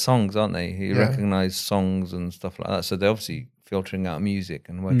doing it with songs, aren't they? You recognize songs and stuff like that. So they're obviously filtering out music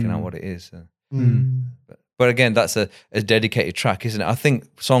and working out what it is. So. But again, that's a dedicated track, isn't it? I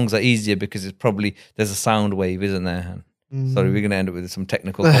think songs are easier because there's a sound wave, isn't there? Sorry, we're going to end up with some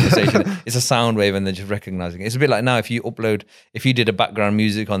technical conversation. It's a sound wave and they're just recognizing it. It's a bit like now if you did a background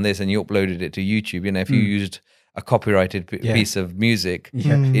music on this and you uploaded it to YouTube, if you used a copyrighted piece of music,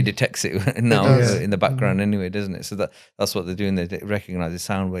 it detects it now in the background anyway, doesn't it? So that's what they're doing. They recognize the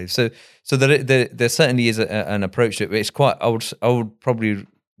sound waves. So there certainly is an approach to it. But it's quite, I would probably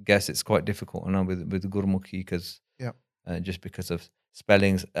guess it's quite difficult now with Gurmukhi because just because of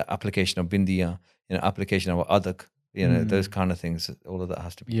spellings, application of bindiya, application of adak. Those kind of things, all of that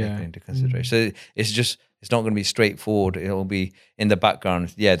has to be taken into consideration. So it's not going to be straightforward. It'll be in the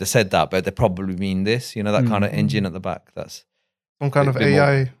background. Yeah, they said that, but they probably mean this, that kind of engine at the back. That's some kind of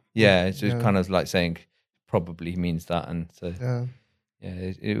AI. More, it's just kind of like saying probably means that. And so,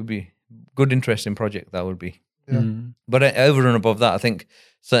 it would be good, interesting project. That would be. Yeah. But over and above that, I think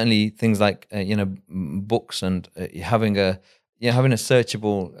certainly things like, books and having a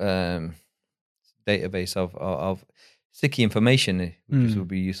searchable database of Sikhi information, which would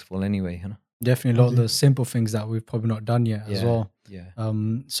be useful anyway. Definitely a lot of the simple things that we've probably not done yet as well. Yeah.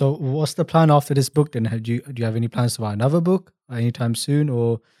 So what's the plan after this book then? Do you have any plans to write another book anytime soon,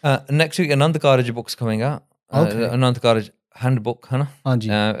 or next week Anand Karaj book's coming out? Anand Karaj handbook,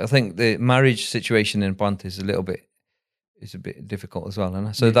 I think the marriage situation in Panth is a bit difficult as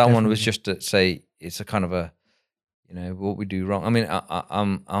well, so that one was just to say it's a kind of a what we do wrong. I mean,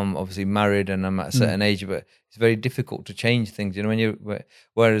 I'm obviously married and I'm at a certain age, but it's very difficult to change things.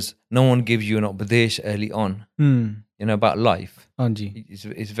 Whereas no one gives you an upadesh early on, about life.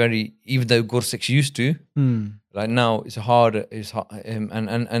 It's very, even though Gursikhs used to, like now it's hard.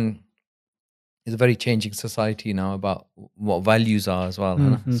 And it's a very changing society now about what values are as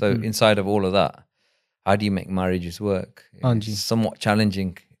well. So inside of all of that, how do you make marriages work? It's somewhat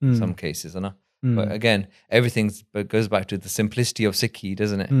challenging in some cases, But again, everything goes back to the simplicity of Sikhi,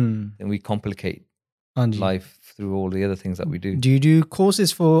 doesn't it? And we complicate life through all the other things that we do. Do you do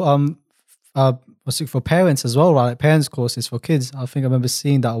courses for for parents as well, right? Like parents courses for kids. I think I remember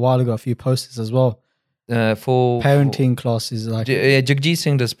seeing that a while ago, a few posters as well. For parenting classes, like Jagjit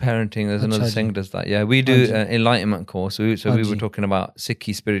Singh does parenting. There's another Singh does that. Yeah, we do enlightenment course. We were talking about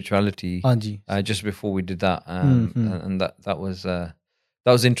Sikhi spirituality just before we did that, and that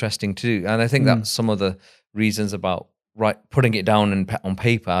was interesting too. And I think that's some of the reasons about putting it down on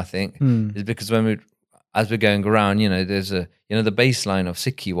paper. I think is because as we're going around, there's the baseline of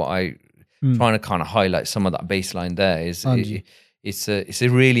Sikhi. trying to kind of highlight some of that baseline there is it's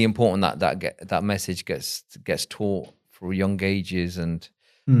really important that message gets taught for young ages and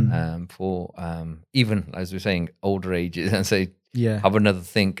for even as we're saying older ages, and say have another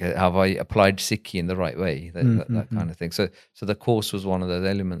think, have I applied Sikhi in the right way, that kind of thing. So the course was one of those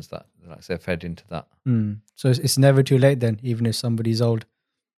elements that like I say fed into that. So it's never too late then, even if somebody's old.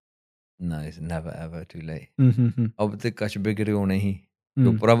 No, it's never ever too late. अब तक कुछ बिगड़े नहीं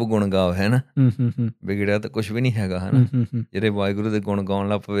जो प्रभु गुण गाओ है ना, बिगड़ਿਆ ਤਾਂ ਕੁਝ ਵੀ ਨਹੀਂ ਹੈਗਾ ਹੈ ਨਾ, ਜਿਹੜੇ ਵਾਹਿਗੁਰੂ ਦੇ ਗੁਣ ਗਾਉਣ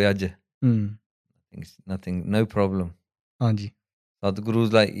ਲੱਗ ਪਵੇ ਅੱਜ, nothing, no problem. ਹਾਂਜੀ.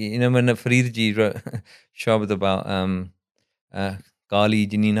 Sadhguru's like, you know, when Farid ji wrote shabd about Kali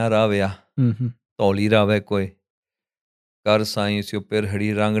jini na ravya, toli rave koi, kar sain se upper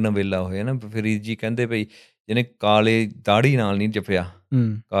hadi rang na vela hoya na. Farid ji ਕਹਿੰਦੇ ਭਈ ਜਿਹਨੇ ਕਾਲੇ ਦਾੜੀ ਨਾਲ ਨਹੀਂ ਜਪਿਆ,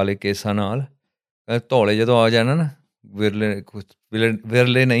 ਕਾਲੇ ਕੇਸਾਂ ਨਾਲ, ਧੌਲੇ ਜਦੋਂ ਆ ਜਾਣਾ ਨਾ,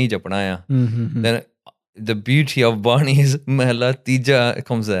 ਵਿਰਲੇ ਨਹੀਂ ਜਪਣਾ ਆ. Then the beauty of Bani is ਮਹਲਾ ਤੀਜਾ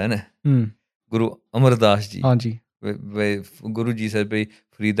comes there ਨਾ, ਗੁਰੂ ਅਮਰਦਾਸ ਜੀ. ਹਾਂਜੀ. ਗੁਰੂ ਜੀ said ਭਈ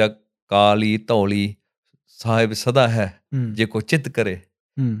ਫਰੀਦਾ ਕਾਲੀ ਧੌਲੀ ਸਾਹਿਬ ਸਦਾ ਹੈ, ਜੇ ਕੋ ਚਿੱਤ ਕਰੇ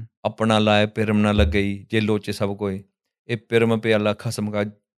ਆਪਣਾ ਲਾਏ ਪਿਰਮ ਨਾ ਲੱਗਈ, ਜੇ ਲੋਚੇ ਸਭ ਕੋਈ, ਇਹ ਪਿਰਮ ਪਿਆਲਾ ਖਸਮ ਕਾ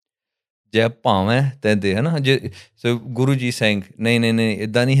ਜੇ ਭਾਵੇਂ ਤੈਂਦੇ ਹੈ ਨਾ. So Guru Ji saying ਨਹੀਂ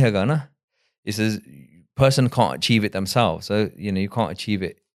ਇੱਦਾਂ ਨਹੀਂ ਹੈਗਾ ਨਾ. He says person can't achieve it themselves, so you know you can't achieve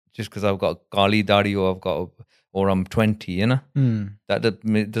it just because I've got Kali Dadi or I'm 20, you know. That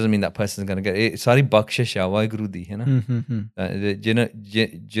doesn't mean that person's going to get it. Sari bakshish hai Waheguru di, है ना.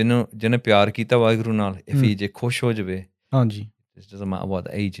 ਜਿਹਨੇ ਪਿਆਰ ਕੀਤਾ ਵਾਹਿਗੁਰੂ ਨਾਲ, if he ਜੇ ਖੁਸ਼ ਹੋ ਜਾਵੇ, ਹਾਂਜੀ, it doesn't matter what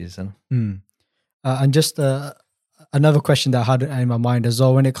the age is, and just another question that I had in my mind as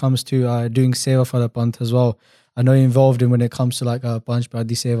well when it comes to doing seva for the Panth as well. I know you're involved in when it comes to like Panch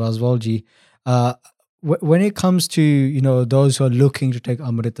Pradi Seva as well, Ji. When it comes to, you know, those who are looking to take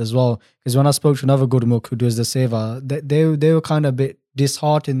Amrit as well, because when I spoke to another Gurmukh who does the Seva, they were kind of a bit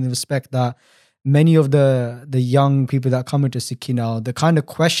disheartened in the respect that many of the young people that come into Sikhi now, the kind of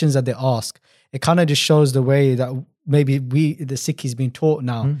questions that they ask, it kind of just shows the way that maybe the Sikhis been taught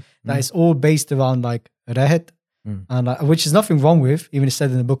now, that it's all based around like Rahat, and which is nothing wrong with, even it's said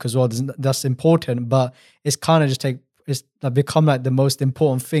in the book as well. That's important, but it's kind of just it's become like the most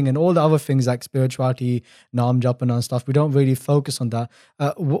important thing, and all the other things like spirituality, Naam Japana and stuff, we don't really focus on that.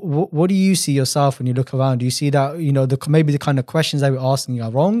 What do you see yourself when you look around? Do you see that, you know, maybe the kind of questions that we're asking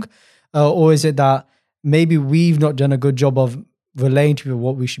are wrong, or is it that maybe we've not done a good job of relaying to people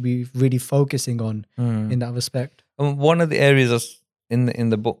what we should be really focusing on in that respect? One of the areas in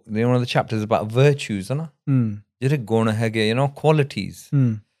the book, one of the chapters about virtues, you know, qualities.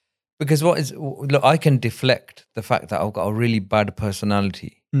 Because look, I can deflect the fact that I've got a really bad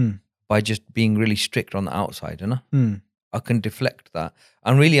personality by just being really strict on the outside, you know? I can deflect that.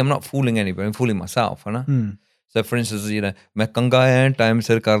 And really, I'm not fooling anybody, I'm fooling myself, you know? So for instance, you know, मैं कंगा है, time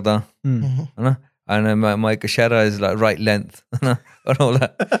sir करदा, है ना? And my kashara is like right length, and all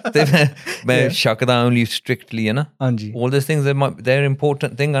that. मैं shakda only strictly, you know? All those things, they're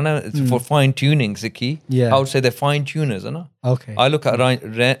important thing, you know? It's for fine tuning, Sikhi. I would say they're fine tuners, you know? Okay. I look at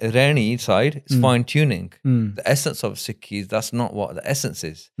Rani side, it's fine tuning. The essence of Sikhis, that's not what the essence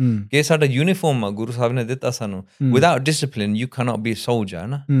is. Ke sada uniform Guru Sahib ne ditta sanu. Without discipline, you cannot be a soldier,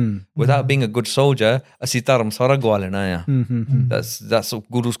 na? Without being a good soldier, asi dharam sara gwalena ya. That's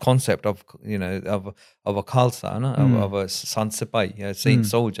Guru's concept of, you know, of a Khalsa, na? Of a Sant Sipai, a saint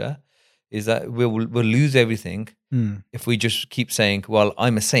soldier, is that we'll lose everything if we just keep saying, well,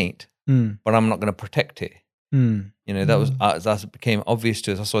 I'm a saint, but I'm not going to protect it. You know, that became obvious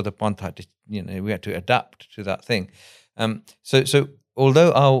to us. I saw the Panth had to, you know, we had to adapt to that thing. So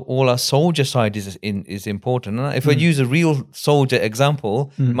although all our soldier side is important, and if I use a real soldier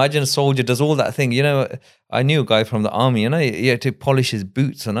example, imagine a soldier does all that thing. You know, I knew a guy from the army, you know, he had to polish his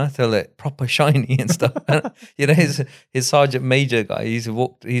boots, and I felt like proper shiny and stuff. You know, his sergeant major guy,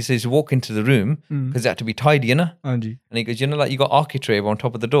 he says walk into the room because it had to be tidy, you know. And he goes, you know, like you got architrave on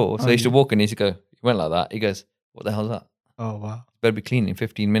top of the door, so he used to walk in. He used to go, he went like that. He goes, what the hell's that? Oh wow! Better be clean in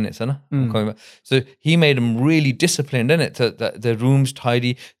 15 minutes, you know. So he made them really disciplined, innit? That the room's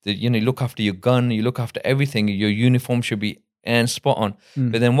tidy. You know, you look after your gun, you look after everything. Your uniform should be spot on.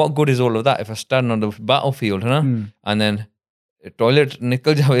 But then, what good is all of that if I stand on the battlefield, you know, and then toilet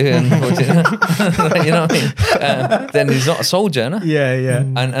nikal jawe, you know what I mean? Then he's not a soldier, na? Yeah.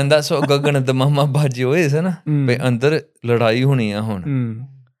 And that's what Gagan the Mama Bajio is, na? But under ladai honi hai hon.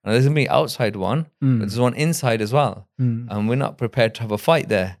 And there's going to be outside one, but there's one inside as well. And we're not prepared to have a fight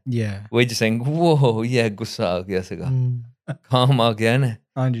there. Yeah. We're just saying, whoa, yeah, gussa aa gaya siga. Kaam aa gaya na.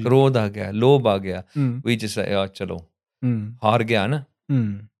 Krodh aa gaya, lobh aa gaya. We just say, yeah, chalo. Haar gaya na.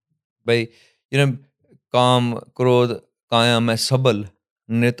 ਬਈ ਕਾਮ ਕ੍ਰੋਧ ਕਾਇਆ ਮੈਂ ਸਬਲ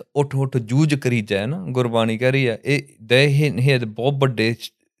ਨਿਤ ਉੱਠ ਉੱਠ ਜੂਝ ਕਰੀ ਜਾਏ ਨਾ ਗੁਰਬਾਣੀ ਕਹਿ ਰਹੀ ਹੈ ਇਹ ਦੇ ਇਹ ਬਹੁਤ ਵੱਡੇ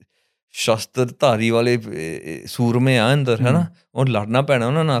ਸ਼ਸਤਰ ਧਾਰੀ ਵਾਲੇ ਸੂਰਮੇ ਆ ਅੰਦਰ ਹੈ ਨਾ ਉਹ ਲੜਨਾ ਪੈਣਾ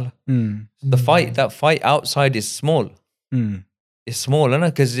ਉਹਨਾਂ ਨਾਲ that fight outside is small it's small ਹੈ ਨਾ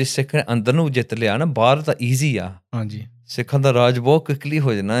ਕਿ ਜੇ ਸਿੱਖ ਨੇ ਅੰਦਰ ਨੂੰ ਜਿੱਤ ਲਿਆ ਨਾ ਬਾਹਰ ਤਾਂ ਈਜ਼ੀ ਆ ਹਾਂਜੀ ਸਿੱਖਾਂ ਦਾ ਰਾਜ ਬਹੁਤ ਕੁਇਕਲੀ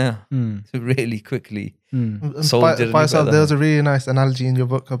ਹੋ ਜਾਣਾ ਆ really quickly there was a really nice analogy in your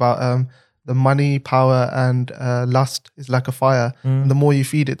book about the money, power, and lust is like a fire. And the more you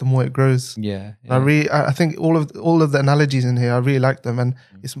feed it, the more it grows. Yeah. I think all of the analogies in here, I really like them, and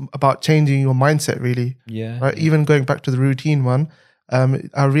it's about changing your mindset, really. Yeah. Right. Even going back to the routine one,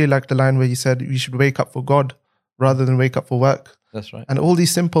 I really like the line where you said you should wake up for God rather than wake up for work. That's right. And all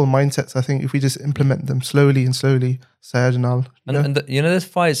these simple mindsets, I think, if we just implement them slowly and slowly, Sajjanal. And this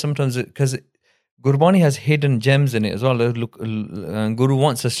fight sometimes because Gurbani has hidden gems in it as well. Look, Guru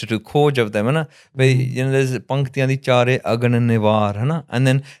wants us to do khoj of them, है ना? But there's panktiyan di chare agn nivar, है ना? And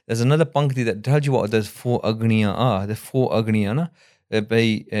then there's another pankti that tells you what those 4 agniyan are. The 4 agniyan, ना?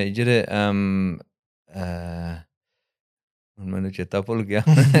 By jere mainu cheta bhul gaya.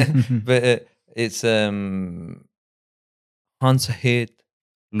 But it's Hans hate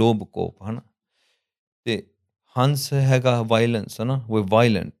lob kop, है ना? The Hans hega violence, है ना? We're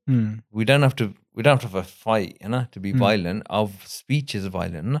violent. We don't have to have a fight, है ना, to be violent. Our speech is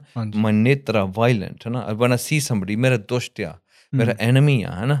violent, है ना? My netra violent, है ना? When I see somebody, मेरा दोस्त या, मेरा enemy या,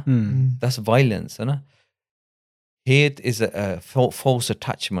 है ना? That's violence, है ना? Hate is a false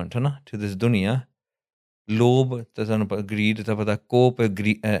attachment, है ना, to this dunya. Lob, greed, कोप,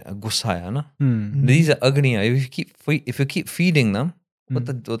 गुस्सा, है ना? These are agniya. If you keep feeding them,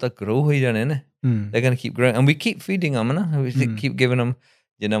 what grow ho jane ne. They're going to keep growing. And we keep feeding them, na? We keep giving them,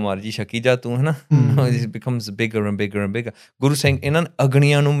 jina marji shaki ja tu, hai na? It becomes bigger and bigger and bigger. Guru saying, inan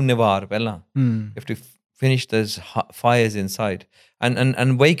agniyan nu nivar pehla. You have to finish those fires inside.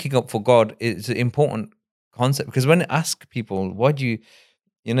 And waking up for God is an important concept. Because when I ask people, why do you,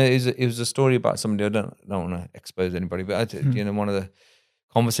 it was a story about somebody, I don't want to expose anybody, but one of the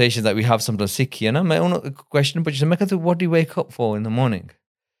conversations that we have sometimes Sikhi, my own question, but what do you wake up for in the morning?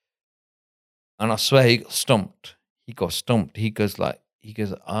 And I swear he got stumped. He goes,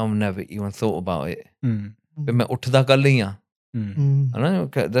 I've never even thought about it. But main uthda kal liya.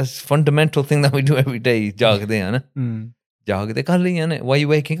 That's fundamental thing that we do every day. Jagde hai na. Jagde kal liya na. Why are you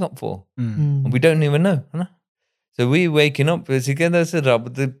waking up for? And we don't even know. Hai na? So we waking up, ਅਸੀਂ ਕਹਿੰਦੇ ਸੇ ਰੱਬ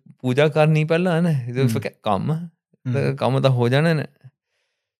ਦੀ ਪੂਜਾ ਕਰਨੀ ਪਹਿਲਾਂ ਹੈ ਨਾ ਫਿਰ ਕੰਮ ਤਾਂ ਹੋ ਜਾਣਾ ਨੇ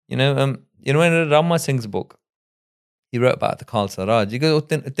in Rama Singh's book he wrote about the Khalsa Raj ਉਹ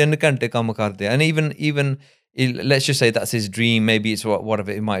 3 ਘੰਟੇ ਕੰਮ ਕਰਦੇ and even let's just say that's his dream, maybe it's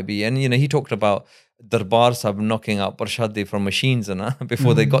whatever it might be, and he talked about Darbar Sahib knocking out prashadi from machines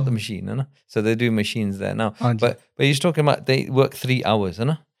before they got the machine, so they do machines there now, but he's talking about they work 3 hours,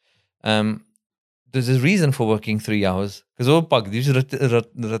 there's a reason for working 3 hours, because all bhagdi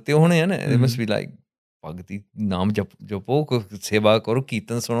ratte hone hai na, it must be like bhagdi naam japo seva karo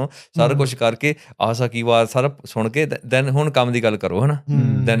kirtan suno sara kuch karke aasa ki baat sara sun ke then hun kam di gal karo, hai na?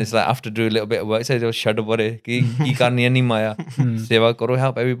 Then it's like after do a little bit of work, say shad bare ki karni hai ni maya, seva karo,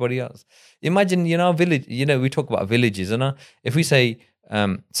 help everybody else. Imagine our village, we talk about villages, if we say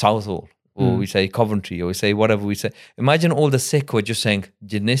Southall, or we say Coventry, or we say whatever we say, imagine all the Sikh who are just saying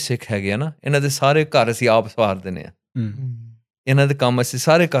jinne Sikh hai na ਇਹਨਾਂ ਦੇ ਸਾਰੇ ਘਰ ਅਸੀਂ ਆਪ ਸਵਾਰ ਦਿੰਦੇ ਆ ਇਹਨਾਂ ਦੇ ਕੰਮ ਅਸੀਂ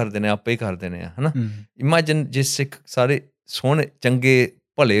ਸਾਰੇ ਕਰ ਦਿੰਦੇ ਆ ਆਪੇ ਹੀ ਕਰ ਦਿੰਦੇ ਆ ਹਨਾ imagine ਜੇ ਸਿੱਖ ਸਾਰੇ ਸੋਹਣੇ ਚੰਗੇ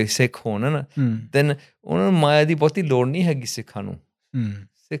ਭਲੇ ਸਿੱਖ ਹੋਣ ਨਾ then ਉਹਨਾਂ ਨੂੰ ਮਾਇਆ ਦੀ ਬਹੁਤੀ ਲੋੜ ਨਹੀਂ ਹੈਗੀ ਸਿੱਖਾਂ ਨੂੰ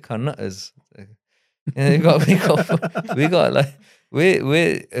ਸਿੱਖ ਹਨ we got like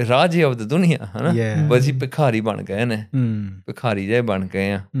we're Raji of the dunya, hai na? But he Pikhari ban gaye ne. Pikhari jai ban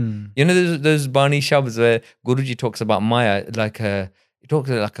gaye hain. There's Bani Shabds where Guruji talks about Maya like he talks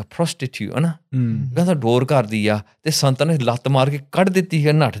like a prostitute, hai na? ਕਹਿੰਦਾ ਡੋਰ ਕਰਦੀ ਆ ਤੇ ਸੰਤਾਂ ਨੇ ਲੱਤ ਮਾਰ ਕੇ ਕੱਢ ਦਿੱਤੀ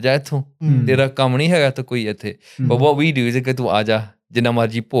ਹੈ ਨੱਠ ਜਾ ਇੱਥੋਂ ਤੇਰਾ ਕੰਮ ਨਹੀਂ ਹੈਗਾ ਤਾਂ ਕੋਈ ਇੱਥੇ but what we do is ਕਿ ਤੂੰ ਆ ਜਾ ਜਿੰਨਾ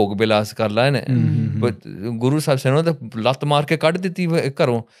ਮਰਜੀ ਭੋਗ ਬਿਲਾਸ ਕਰ ਲੈ ਨੇ but ਗੁਰੂ ਸਾਹਿਬ ਸਾਨੂੰ ਤਾਂ ਲੱਤ ਮਾਰ ਕੇ ਕੱਢ ਦਿੱਤੀ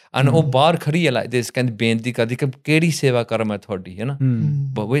ਘਰੋਂ and ਉਹ ਬਾਹਰ ਖੜੀ ਹੈ like this ਕਹਿੰਦੀ ਬੇਨਤੀ ਕਰਦੀ ਕਿ ਕਿਹੜੀ ਸੇਵਾ ਕਰਾਂ ਮੈਂ ਤੁਹਾਡੀ ਹੈ ਨਾ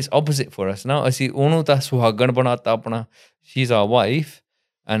but it's opposite for us now ਅਸੀਂ ਉਹਨੂੰ ਤਾਂ ਸੁਹਾਗਣ ਬਣਾਤਾ ਆਪਣਾ she's our wife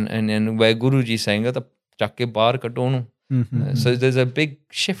and where Guru ji saying ਤਾਂ ਚੱਕ ਕੇ ਬਾਹਰ ਕੱਢੋ ਉਹਨੂੰ so there's a big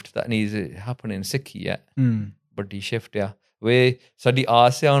shift that needs to happen in Sikhi ਵੱਡੀ shift ਆ ਵੇ ਸਾਡੀ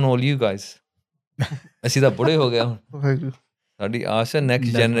ਆਸ ਆ on all you guys ਅਸੀਂ ਤਾਂ ਬੁੜੇ ਹੋ ਗਏ ਹੁਣ ਸਾਡੀ ਆਸ ਹੈ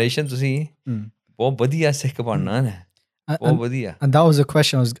ਨੈਕਸਟ ਜਨਰੇਸ਼ਨ ਤੁਸੀਂ ਬਹੁਤ ਵਧੀਆ ਸਿੱਖ ਬਣਨਾ ਹੈ ਬਹੁਤ ਵਧੀਆ and that was a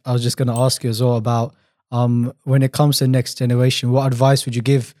question I was just going to ask you as well about when it comes to next generation what advice would you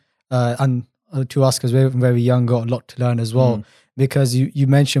give and to us because we're very young, got a lot to learn as well. Because you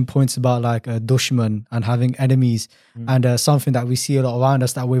mentioned points about like a dushman and having enemies, and something that we see a lot around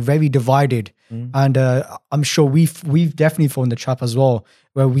us, that we're very divided. And I'm sure we've definitely fallen the trap as well,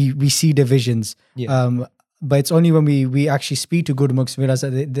 where we see divisions. But it's only when we actually speak to Gurmukhs and realize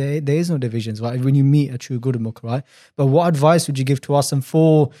that there is no divisions, right? When you meet a true Gurmukh, right? But what advice would you give to us and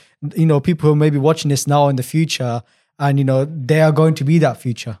for, people who may be watching this now in the future, and, they are going to be that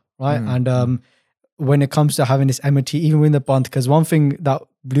future, right? And when it comes to having this enmity, even within the Panth, because one thing that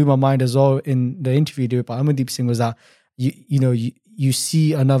blew my mind as well in the interview you did by Amardeep Singh was that, you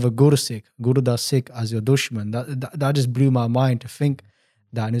see another Gurdas Sikh as your dushman. That just blew my mind to think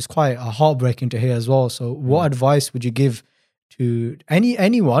that, and it's quite heartbreaking to hear as well. So what advice would you give to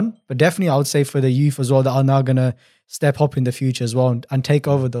anyone, but definitely I would say for the youth as well that are now going to step up in the future as well and take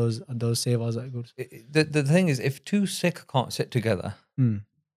over those sevas like Gurus? The thing is, if two Sikh can't sit together,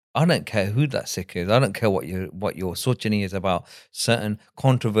 I don't care who that Sikh is. I don't care what your sochani is about certain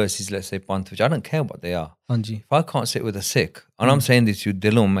controversies, let's say Panth, which I don't care what they are. If I can't sit with a Sikh, and I'm saying this to you,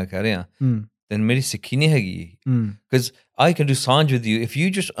 dilon mein keh raha haan, then meri Sikhi nahi hegi. Because I can do Sanj with you. If you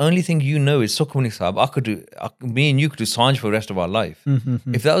just only thing you know is Sukhmani Sahib, me and you could do Sanj for the rest of our life.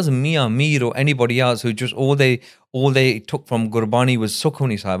 If that was Mia, Mir or anybody else who just all they took from Gurbani was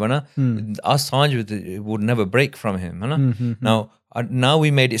Sukhmani Sahib, our Sanj would never break from him. Now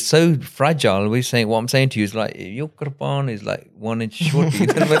we made it so fragile. We're saying, what I'm saying to you is like, your Qurban is like 1 inch short.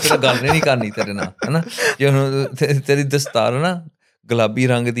 Teri dastar na gulabi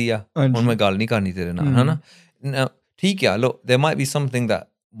rang diya. Hun main gal nahi karni tere naal. Now, theek hai, look, there might be something that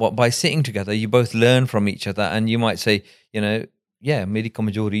by sitting together, you both learn from each other, and you might say, yeah, meri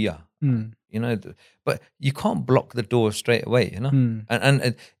kamjori hai. But you can't block the door straight away,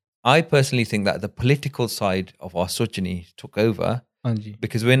 And I personally think that the political side of our sochani took over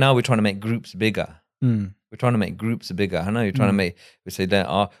because we're trying to make groups bigger. We're trying to make groups bigger. You're trying to make, we say that,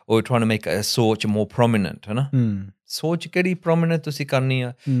 or we're trying to make a soch more prominent. Soch kedi prominent tusi karni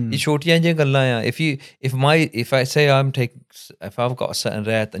hai. Ye chotiyan je gallan hai. If I say if I've got a certain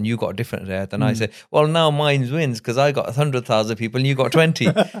rayat and you got a different rayat, and I say, well, now mine wins because I got 100,000 people and you got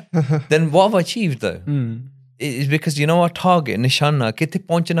 20, then what have I achieved though? It's because our target, nishana, kite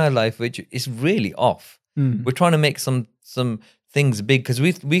pahunchna hai life, which is really off. We're trying to make some things big because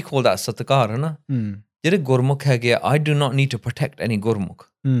we call that satkar, na? Jehde Gurmukh hai gaya, I do not need to protect any Gurmukh.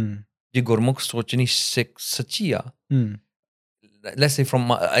 Je Gurmukh sochni sachi hai. Let's say from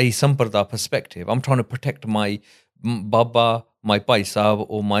a Samprada perspective, I'm trying to protect my Baba, my Pai Sahib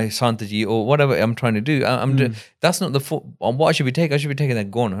or my Santaji or whatever I'm trying to do. That's not the what I should be taking. I should be taking that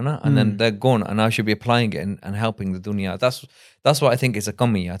gun, and then they're gone, and I should be applying it and helping the dunya. That's what I think is a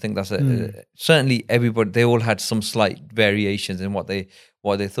kami. I think that's certainly everybody. They all had some slight variations in what they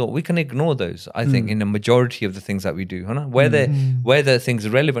thought. We can ignore those. I think in the majority of the things that we do, where the things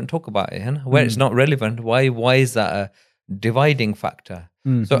are relevant, talk about it. Where it's not relevant, why is that a dividing factor?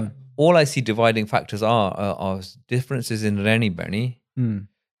 So all I see dividing factors are differences in Reni Bani,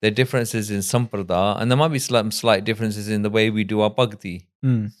 there are differences in Samprada, and there might be some slight differences in the way we do our bhakti.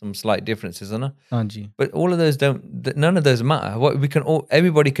 Some slight differences, but all of those none of those matter.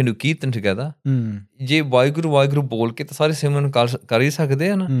 Everybody can do Kirtan together. Je Vaheguru bol ke to sare simran kar hi sakde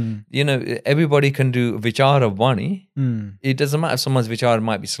hai. Everybody can do Vichar of Vani. It doesn't matter if someone's Vichar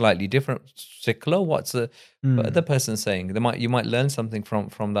might be slightly different. Sikla, what's the other person saying? You might learn something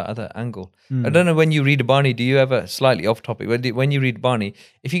from that other angle. I don't know, when you read Bani, do you ever, slightly off topic, when you read Bani,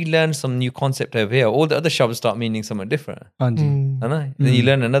 if you learn some new concept over here, all the other shabds start meaning something different. Then you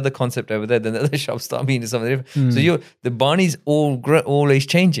learn another concept over there, then the other shabds start meaning something different. So the Bani's always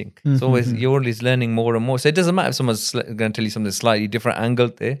changing. You're always learning more and more. So it doesn't matter if someone's going to tell you something slightly different angle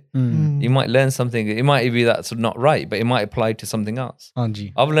there. You might learn something. It might be that's not right, but it might apply to something else.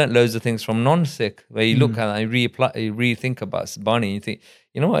 I've learned loads of things from non-Sikh where you look at it and you rethink about Bani and you think,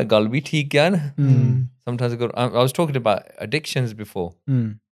 you know what, gal bhi theek kya na? Sometimes I was talking about addictions before.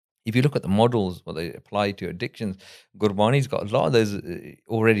 If you look at the models, what they apply to addictions, Gurbani's got a lot of those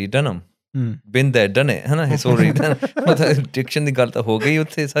already done them. Been there, done it. It's already done. Addiction di gal ta ho gayi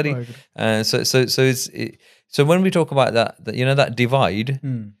utthe sari. So when we talk about that that divide,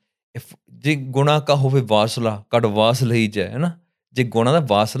 if je guna ka hove vasla, kad vasla hi jai, na? Je guna da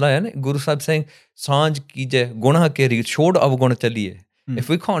vasla hai na, Guru Sahib saying, Sanj ki jai, guna ke ri, chhod avguna chaliye. If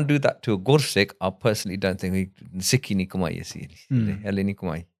we can't do that to a Gursikh, I personally don't think we Sikhi nahi kamai asi. Hale nahi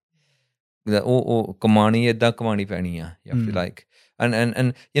kamai. Oh, kamani edda kamani paini hai. You have to like,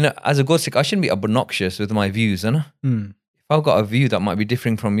 and as a Gursikh, I shouldn't be obnoxious with my views, If I've got a view that might be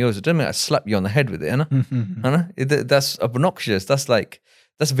differing from yours, it doesn't mean I slap you on the head with it, That's obnoxious.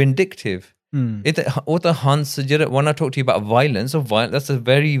 That's vindictive. ਉਹ ਤਾਂ Hans ਜਿਹੜਾ when I talk to you about violence that's the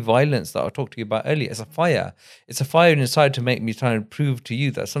very violence that I talked to you about earlier. It's a fire inside to make me try and prove to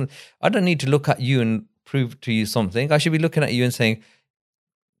you that I don't need to look at you and prove to you something. I should be looking at you and saying,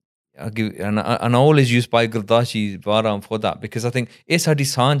 I'll give, and I always use Bhai Gurdas Ji Varam for that, because I think it's Hadi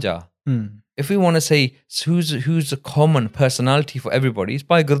Sanja. If we want to say who's the common personality for everybody, it's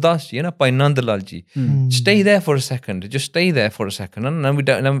Bhai Gurdas Ji, Bhai Nandalal Ji. Stay there for a second. Just stay there for a second. And then we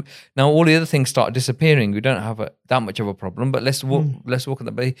don't. Now all the other things start disappearing. We don't have that much of a problem. But let's walk at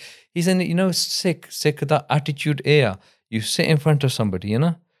that. But he's in, sick that attitude air. You sit in front of somebody,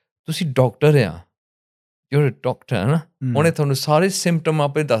 ਤੁਸੀਂ doctor ਆ, you're a doctor, ਉਹਨੇ ਤੁਹਾਨੂੰ ਸਾਰੇ symptom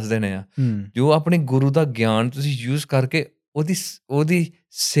ਆਪੇ ਦੱਸ ਦੇਣੇ ਆ, ਜੋ ਆਪਣੇ ਗੁਰੂ ਦਾ ਗਿਆਨ ਤੁਸੀਂ ਯੂਜ਼ ਕਰਕੇ ਉਹਦੀ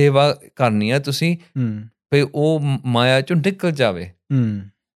ਸੇਵਾ ਕਰਨੀ ਆ ਤੁਸੀਂ, ਵੀ ਉਹ ਮਾਇਆ ਚੋਂ ਨਿਕਲ ਜਾਵੇ।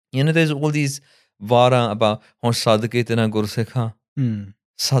 there's all these ਵਾਰਾਂ about ਹੁਣ ਸਦਕੇ ਤੇਰਾ ਗੁਰਸਿੱਖਾਂ,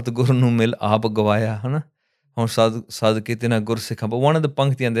 ਸਤਿਗੁਰੂ ਨੂੰ ਮਿਲ ਆਪ ਗਵਾਇਆ, ਹੁਣ ਸਦਕੇ ਤੇਰਾ ਗੁਰਸਿੱਖਾਂ। but one of the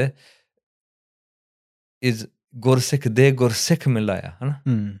ਪੰਕਤੀਆਂ ਦੇ is ਗੁਰਸਿੱਖ ਦੇ ਗੁਰਸਿੱਖ ਮਿਲਾਇਆ,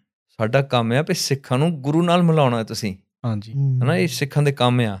 ਸਾਡਾ ਕੰਮ ਆ ਵੀ ਸਿੱਖਾਂ ਨੂੰ ਗੁਰੂ ਨਾਲ ਮਿਲਾਉਣਾ ਤੁਸੀਂ, ਇਹ ਸਿੱਖਾਂ ਦੇ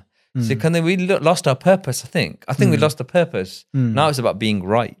ਕੰਮ ਆ। ਸਿੱਖਾਂ ਦੇ we lost our purpose, I think we lost the purpose. Now it's about being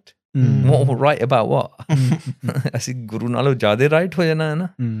right. What right about what? ਅਸੀਂ ਗੁਰੂ ਨਾਲੋਂ ਜ਼ਿਆਦਾ right ਹੋ ਜਾਣਾ,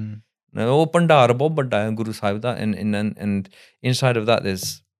 ਉਹ ਭੰਡਾਰ ਬਹੁਤ ਵੱਡਾ ਹੈ ਗੁਰੂ ਸਾਹਿਬ ਦਾ, and inside of that there's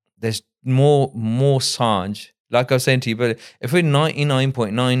more Sanj. Like I was saying to you, but if we're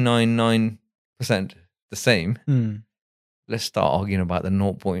 99.999% the same, let's start arguing about the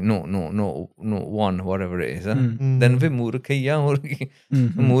 0.0001, whatever it is. Then we murkha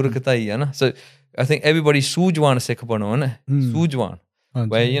hi hai. So I think everybody Sujwan Sikh bano, Sujwan.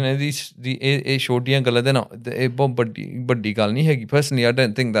 Where these shortiyan galan de na, eh bahut baddi gal nahi hai. Personally, I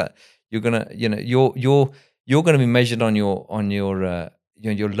don't think that you're gonna, you're gonna be measured on your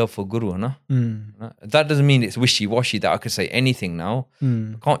love for Guru, that doesn't mean it's wishy-washy that I could say anything now.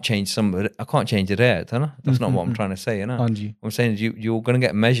 I can't change the red, that's not what I'm trying to say, I'm saying you're going to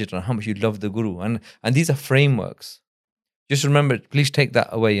get measured on how much you love the Guru, and these are frameworks. Just remember, please take that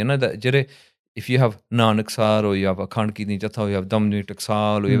away, that if you have Nanak Sar, or you have Akhand Kirtan Jatha, or you have Damnu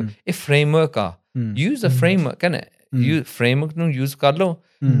Taksal, or a framework, use the framework, use framework nu use kar lo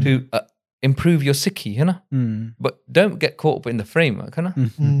to improve your Sikhi, but don't get caught up in the framework,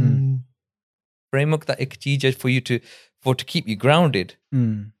 framework that ek cheez hai for to keep you grounded.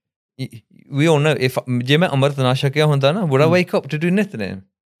 We all know, if je main amrit na shakya hunda na, would I wake up to do Nitnem?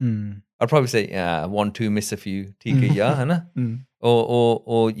 I'd probably say, 1-2 miss a few, theek hai ya,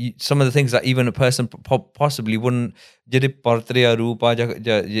 or some of the things that even a person possibly wouldn't, jede partriya roopa je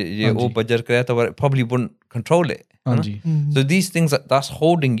o bajar kare to probably wouldn't control it. So these things that's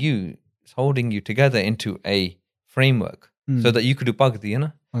holding you together into a framework, so that you could do bhakti,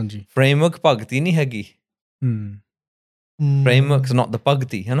 framework bhakti nahi hegi. Framework's not the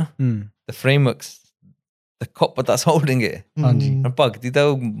bhakti, the framework's the cup that's holding it. Bhakti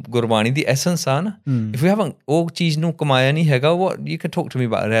ta Gurbani di essence a na. If we haven't oh cheez nu kamaya nahi hega, what you can talk to me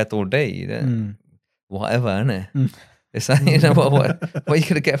about Rehat all day, whatever, it's what are you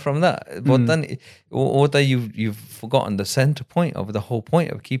gonna get from that? But then that you've forgotten the center point of the whole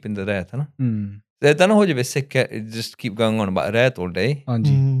point of keeping the Rehat, then ho jabe Sikh just keep going on about Rehat all day.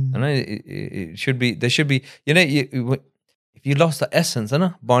 It should be, there should be, if you lost the essence,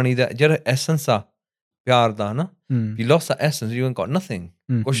 Bani da jara essence a pyar da, if you lost the essence, you ain't got nothing.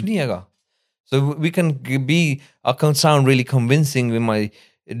 Kuch nahi hega. So we can I can sound really convincing with my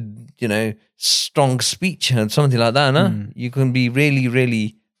strong speech and something like that, you can be really,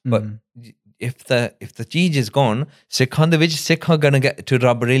 really, but if the cheez is gone, Sikhan de vich Sikh are gonna get to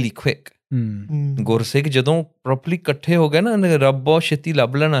Rab really quick. Gursikh jadon properly ikkathe ho gaye na, Rab bahut cheti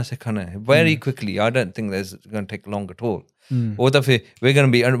lab lena Sikhan hai very quickly. I don't think there's going to take long at all. Or that we're going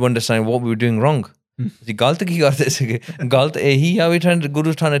to be understanding what we were doing wrong. ਅਸੀਂ ਗਲਤ ਕੀ ਕਰਦੇ ਸੀਗੇ, ਗਲਤ ਇਹੀ ਆ ਵੀ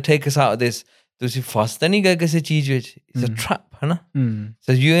Guru's trying to take us out of this. ਤੁਸੀਂ ਫਸ ਤਾਂ ਨਹੀਂ ਗਏ ਕਿਸੇ ਚੀਜ਼ ਵਿੱਚ, it's a trap,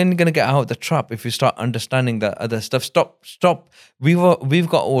 so you ain't gonna get out of the trap if you start understanding that other stuff. Stop we've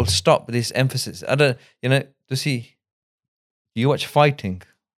got all stop this emphasis. I don't, ਤੁਸੀਂ you watch fighting?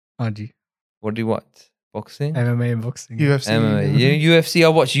 What do you watch? Boxing? MMA and boxing. UFC. MMA. UFC, I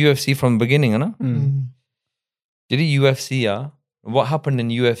watched UFC from the beginning, ਜਿਹੜੀ UFC ਆ, what happened in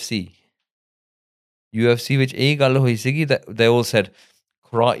UFC ਵਿੱਚ ਇਹ ਗੱਲ ਹੋਈ ਸੀਗੀ that they all said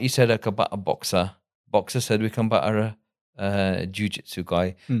karate said about a boxer said we can batter a jiu-jitsu guy,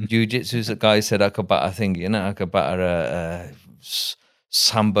 jiu-jitsu's a guy said I could batter a thing, I could batter a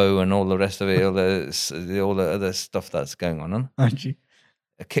sambo and all the rest of it, all the other stuff that's going on. A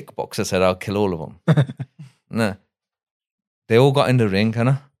kickboxer said I'll kill all of them. No, they all got in the ring,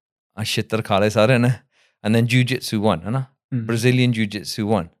 Shittar khale sare na. And then jiu-jitsu won, है ना? Brazilian jiu-jitsu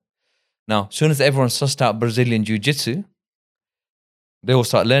won. Now, as soon as everyone sussed out Brazilian jiu-jitsu, they all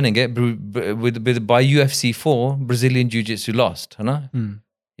start learning it. By UFC 4, Brazilian jiu-jitsu lost, है ना?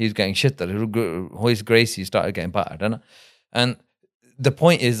 He was getting shittar. Royce Gracie started getting battered, है ना? And the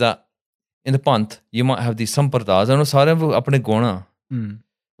point is that in the Panth, you might have these sampardas, and sare apne guna.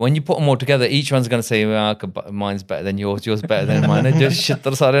 When you put them all together, each one's going to say, mine's better than yours better than mine. Just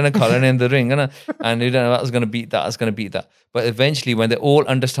shittar sare na khale in the ring, है ना? And you don't know that's going to beat that, that's going to beat that. But eventually, when they all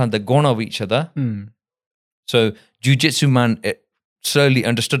understand the guna of each other, so jiu-jitsu man slowly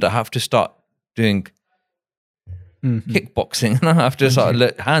understood I have to start doing kickboxing, and I have to start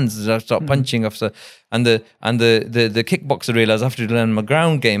hands, I start punching after, and the kickboxer realized I have to learn my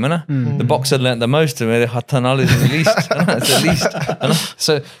ground game, and the boxer learned the most of it. Hathanal is the least, it's the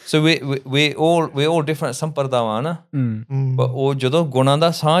least. So we all different sampardawa, but oh jado guna da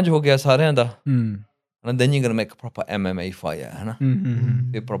saanj ho gaya sareyan da, and then you're gonna make a proper MMA fighter,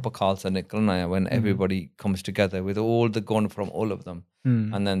 a proper Khalsa nikalna when everybody comes together with all the gone from all of them,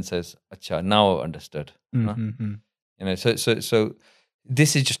 and then says, "Acha, now I understood." You know, so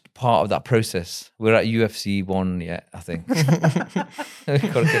this is just part of that process. We're at UFC 1 yet, I think. We've got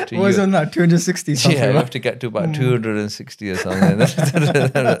to get to what was on that 260 something? Yeah, we have to get to about 260 or something. So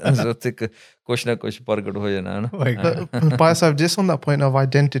But so just on that point of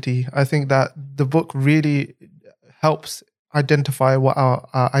identity, I think that the book really helps identify what our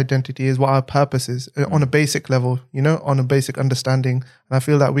identity is, what our purpose is on a basic level, you know, on a basic understanding. And I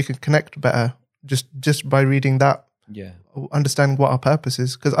feel that we can connect better just by reading that. Yeah, understanding what our purpose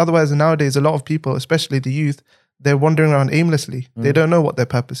is, because otherwise nowadays a lot of people, especially the youth, they're wandering around aimlessly. They don't know what their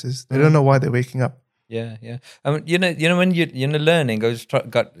purpose is. They don't know why they're waking up. Yeah. I mean, you know when you're learning, I was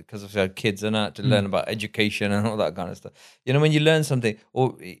because I've had kids and I had to learn about education and all that kind of stuff. You know, when you learn something,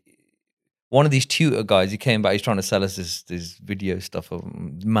 or one of these tutor guys, he came back, he's trying to sell us this video stuff of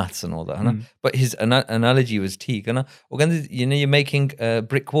maths and all that. But his analogy was teak, you know, you're making a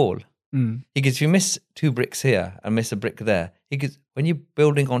brick wall. He goes, if you miss 2 bricks here and miss a brick there, he goes, when you're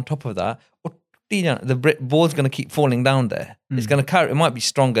building on top of that, the brick wall's going to keep falling down there. It's going to carry. It might be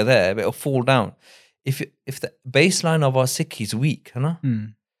stronger there, but it'll fall down. If the baseline of our sikh is weak,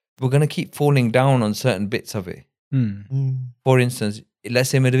 we're going to keep falling down on certain bits of it. For instance, let's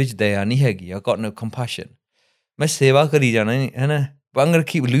say mere vich daya nahi hegi, I've got no compassion. Main seva kari jana hai, but I'm going to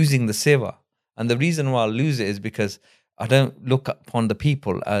keep losing the seva. And the reason why I lose it is because I don't look upon the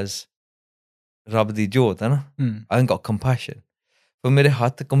people as Rab di jod, I haven't got compassion. But mere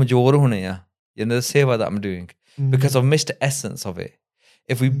hath kamjor hone ya, you know, the seva that I'm doing, because I've missed the essence of it.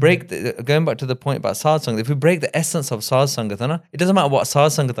 If we break going back to the point about Sad Sangat, if we break the essence of Sad Sangat, it doesn't matter what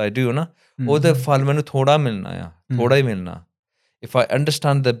Sad Sangat I do, or the phal mainu thoda milna ya, thoda hi milna. If I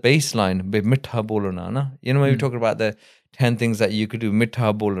understand the baseline, be mitha bolna, you know, when you're talking about the 10 things that you could do,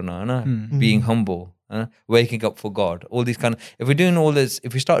 mitha bolna, being humble, waking up for God, all these kind of, if we're doing all this,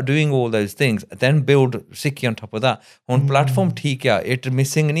 if we start doing all those things, then build Sikhi on top of that. On platform, theek ya, it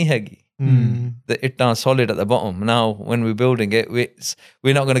missing nahi hegi. The itna solid at the bottom. Now, when we're building it,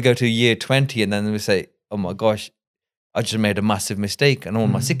 we're not going to go to year 20 and then we say, oh my gosh, I just made a massive mistake and all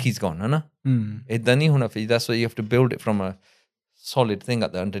my Sikhi's gone. That's why you have to build it from a solid thing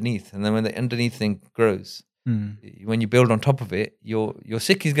at the underneath. And then when the underneath thing grows, when you build on top of it, your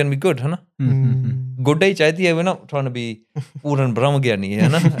Sikh is going to be good, Good day chahiye. We're not trying to be Puran Brahmagyani,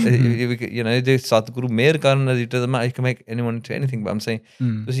 you know, the Satguru Mehr Karna, it doesn't matter, you can make anyone into anything, but I'm saying,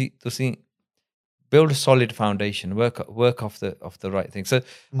 to see, build a solid foundation, work off the right thing. So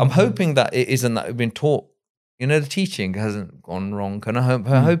I'm hoping that it isn't that we've been taught, you know, the teaching hasn't gone wrong, and I'm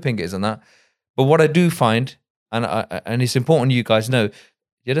hoping it isn't that. But what I do find, and it's important you guys know,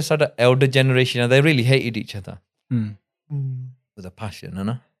 you just had an elder generation and they really hated each other with a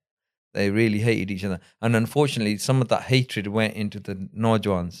passion, They really hated each other. And unfortunately, some of that hatred went into the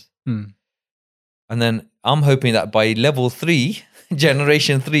Najwans. And then I'm hoping that by level 3,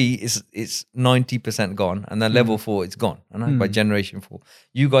 generation 3, it's 90% gone. And then level 4, it's gone. By generation 4.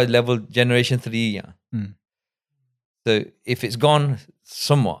 You guys level generation 3, yeah. So if it's gone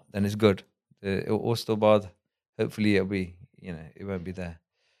somewhat, then it's good. Hopefully it'll be, you know, it won't be there.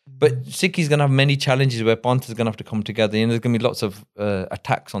 But Sikhi's going to have many challenges where Panth is going to have to come together. You know, there's going to be lots of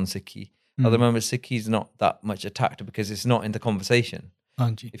attacks on Sikhi. At the moment, Sikhi's not that much attacked because it's not in the conversation.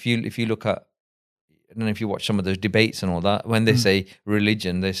 If you look at, I don't know if you watch some of those debates and all that, when they say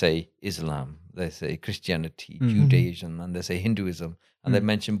religion, they say Islam, they say Christianity, Mm. Judaism, and they say Hinduism, and they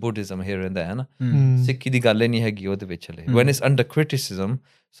mention Buddhism here and there. Na? Mm. Sikhi di ਗੱਲ ਨਹੀਂ ਹੈਗੀ ਉਹਦੇ ਵਿੱਚ ਹਲੇ. Mm. When it's under criticism,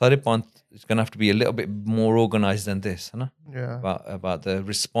 ਸਾਰੇ ਪੰਥ it's going to have to be a little bit more organized than this, na? Yeah. About the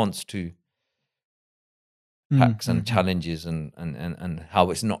response to Mm. attacks and challenges and how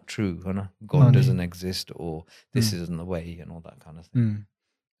it's not true, na? God Mm. doesn't exist, or this isn't the way, and all that kind of thing. Mm.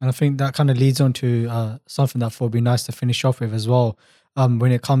 And I think that kind of leads on to something that would be nice to finish off with as well.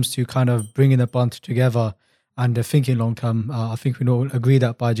 When it comes to kind of bringing the bunch together and thinking long term, I think we all agree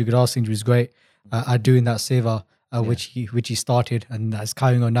that Baiji Gurdas Singh was great at doing that seva, which he started, and that's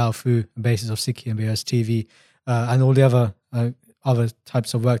carrying on now through the basis of Sikhi and BS TV and all the other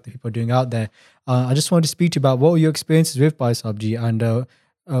types of work that people are doing out there. I just wanted to speak to you about what were your experiences with Bhai Sabji, and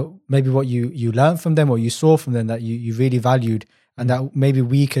maybe what you learned from them, or you saw from them that you really valued, and that maybe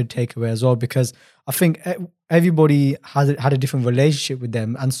we could take away as well, because I think everybody had a different relationship with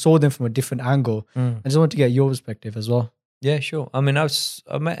them and saw them from a different angle. I just want to get your perspective as well. Yeah, sure. I mean, I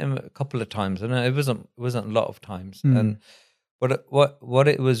met him a couple of times, and it wasn't a lot of times. And what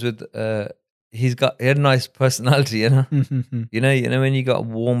it was with he had a nice personality, you know. You know when you got a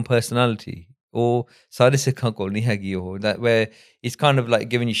warm personality, or sare sikhan kol nahi hegi ho, that where he's kind of like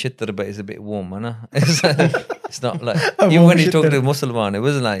giving you shit but it's a bit warm, you know. It's not like even when he's talking to a Muslim, it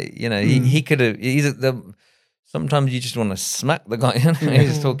wasn't like, you know, he could have. Sometimes you just want to smack the guy. You know?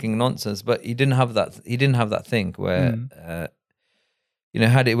 He's talking nonsense, but he didn't have that. He didn't have that thing where, you know,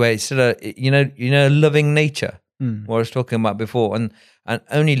 had it where it's sort of, you know, loving nature. What I was talking about before, and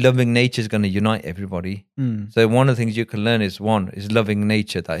only loving nature is going to unite everybody. So one of the things you can learn is loving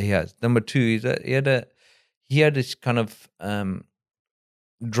nature that he has. Number two is that he had this kind of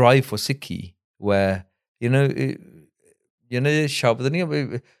drive for Sikhi, where you know shabd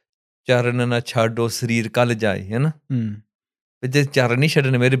nahi charan na chhado sharir kal jaye, hai na. But just charan nahi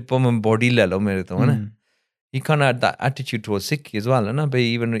chhadne, mere body le lo mere to, hai na. He kind of had that attitude towards Sikhi as well, but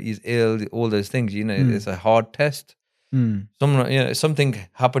even he's ill, all those things, you know, it's a hard test. Something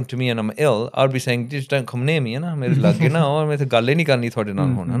happened to me and I'm ill, I'll be saying, just don't come near me, mere lage na ho, main to gall hi nahi karni thode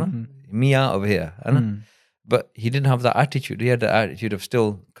naal hona, me out of here, but he didn't have that attitude. He had the attitude of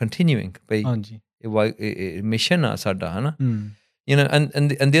still continuing, mission sada, you know,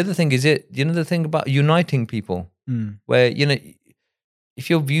 and the other thing is the thing about uniting people, where, you know, if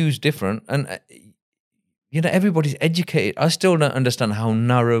your view's different, and you know, everybody's educated. I still don't understand how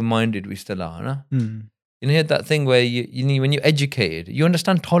narrow-minded we still are. No? You know, that thing where you when you're educated, you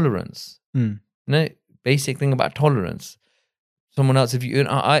understand tolerance. You know, basic thing about tolerance. Someone else,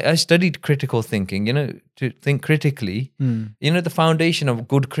 I studied critical thinking. You know, to think critically. You know, the foundation of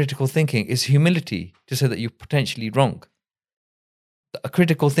good critical thinking is humility, to say that you're potentially wrong. A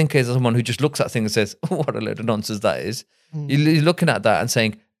critical thinker is someone who just looks at things and says, "Oh, what a load of nonsense that is." You're looking at that and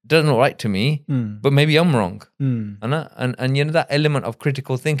saying, doesn't look right to me, but maybe I'm wrong. And you know, that element of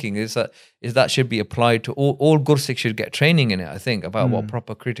critical thinking is that should be applied to all Gursikh should get training in it, I think, about what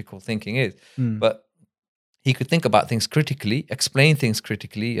proper critical thinking is. But he could think about things critically, explain things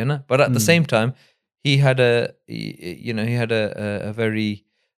critically, you know. But at the same time, he had a very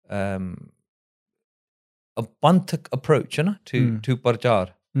a panthak approach, you know, to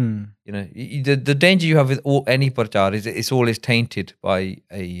parchar. You know, the danger you have with any parchar is it's always tainted by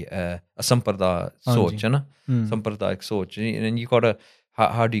a sampradayak soch, you know, sampradayak soch, and you gotta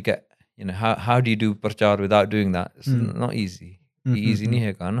how do you get, you know, how do you do parchar without doing that? It's not easy. Easy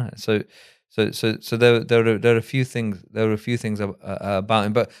nahi hai na. So there are a few things. There are a few things about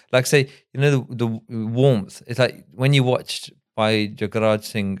him, but like say, you know, the warmth. It's like when you watched Bhai Jagraj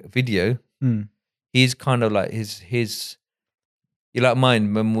Singh video, he's kind of like his. You like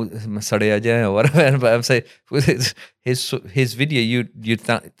mine, or whatever. But I'm saying his video, you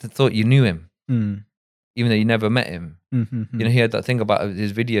thought you knew him, even though you never met him. You know, he had that thing about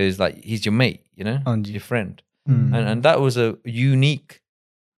his videos, like he's your mate, you know, your friend, and that was a unique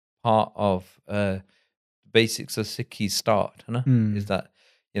part of basics of Sikhi's start. You know, is that,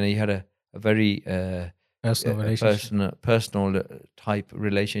 you know, you had a very personal type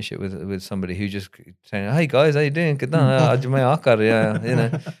relationship with somebody who just saying, "Hey guys, how you doing? You know,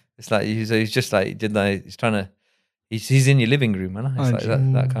 it's like he's just like he's trying to he's in your living room, man. It's like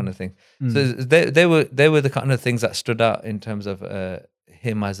that kind of thing. So they were the kind of things that stood out in terms of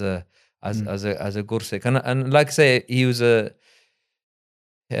him as a Gursikh, and like I say, he was I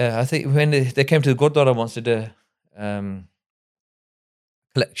think when they came to the Gurdwara once, did a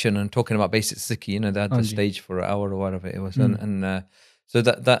collection and talking about basic Sikhi, you know, they had the stage for an hour or whatever it was, and so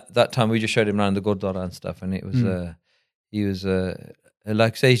that time we just showed him around the Gurdwara and stuff, and it was he was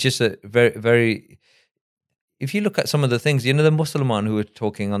like I say, he's just a very very, if you look at some of the things, you know, the Musliman who were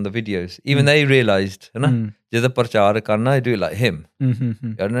talking on the videos, even they realized, you know, jada prachar karna, I do it like him. I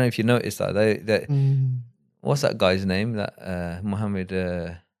don't know if you noticed that. They what's that guy's name? That Muhammad,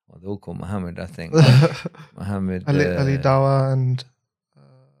 they'll call Muhammad, I think. Muhammad Ali Dawa and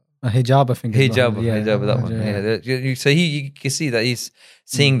hijab, I think. Hijab, Yeah, hijab, that one. Yeah. So you can see that he's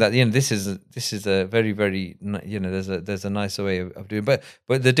seeing that, you know, this is a very, very, you know, there's a nicer way of doing it.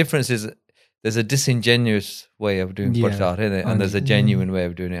 But the difference is there's a disingenuous way of doing prachar, isn't it? And there's a genuine way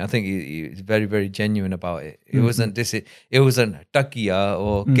of doing it. I think he's very, very genuine about it. It wasn't takiya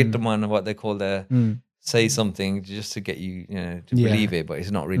or kitman, what they call their say something just to get you, you know, to believe it, but it's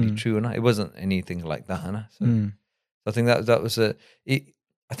not really true. And it wasn't anything like that. So I think that was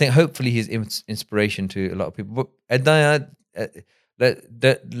I think hopefully his inspiration to a lot of people. But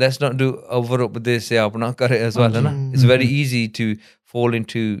let's not do over up with this as well. It's very easy to fall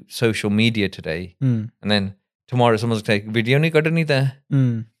into social media today, and then tomorrow someone's going to take video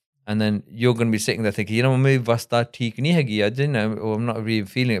and then you're going to be sitting there thinking, you know, maybe vasta theek nahi hegi aaj, you know, or I'm not really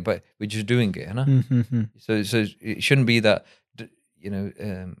feeling it, but we're just doing it. So it shouldn't be that, you know,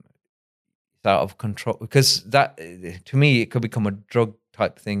 it's out of control, because that, to me, it could become a drug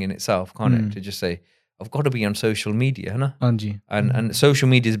type thing in itself, can't it? To just say, I've got to be on social media, and social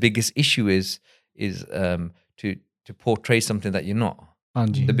media's biggest issue is to portray something that you're not.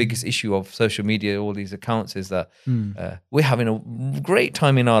 The biggest issue of social media, all these accounts, is that we're having a great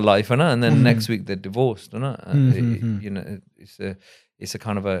time in our life, and then next week they're divorced, you know, it's a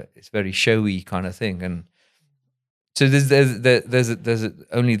kind of it's very showy kind of thing, and so there's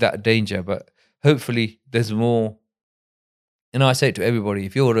only that danger, but hopefully there's more. You know, I say to everybody,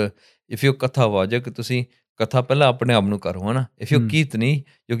 if you're kathavajak, tusi katha pehla apne aap nu karo, hai na? If you're kirtani,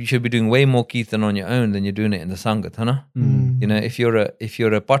 you should be doing way more kirtan on your own than you're doing it in the sangat, hai na? You know, if you're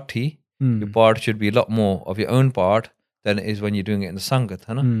a patti, your part should be a lot more of your own part than it is when you're doing it in the sangat,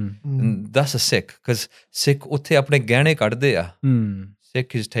 hai na? And that's a Sikh, because Sikh utthe apne gehne kadde a.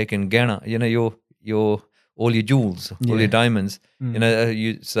 Sikh is taking gehna, you know, your all your jewels, all your diamonds. You know,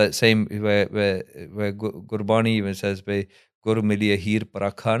 same where Gurbani even says, Gur miliya heer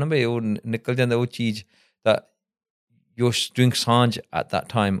parakha, na bhai, wo nikal janda wo cheez that you're doing sanj at that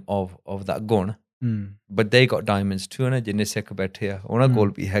time of that gun, but they got diamonds too, na jinne Sikh baithe a, ona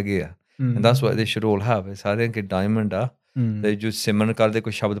kol bhi hege a, and that's what they should all have. Sare ke diamond a, they jo simran karde, koi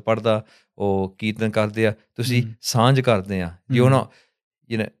shabd padda, o kirtan karde a, tusi sanj karde a. You're not,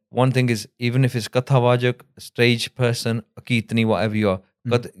 you know, one thing is, even if it's kathavajak, stage person, a kirtani, whatever you are,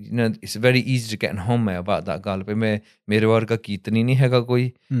 but you know, it's very easy to get in home about that gal. Mere varga kirtani nahi hega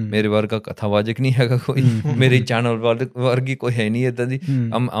koi, mere varga kathavajak nahi hega koi, mere channel vargi koi hai nahi idda di.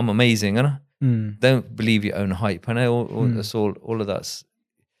 I'm amazing, hai na? Don't believe your own hype, and all of that's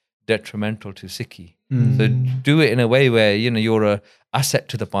detrimental to Sikhi. So do it in a way where, you know, you're a asset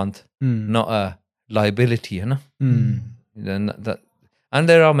to the panth, not a liability, hai na? And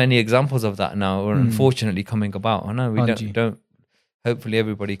there are many examples of that now, unfortunately, coming about. I know we don't. Hopefully,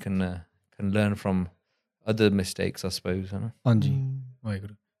 everybody can learn from other mistakes, I suppose.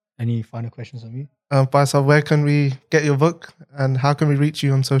 Any final questions on me? Paisa, where can we get your book, and how can we reach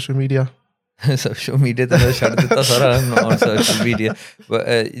you on social media? Social media, I'm not on social media, but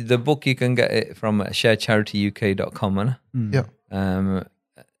the book, you can get it from sharecharityuk.com. Yeah.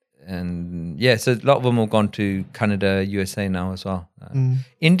 And yeah, so a lot of them have gone to Canada, USA now as well.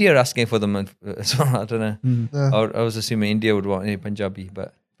 India are asking for them as well. I don't know. I was assuming India would want Punjabi,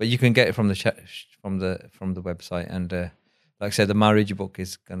 but you can get it from the website. And like I said, the marriage book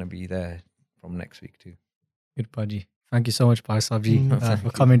is going to be there from next week too. Good, Paji. Thank you so much, Paisa Ji,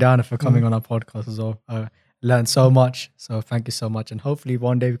 for coming down and for coming on our podcast as well. Learned so much, so thank you so much. And hopefully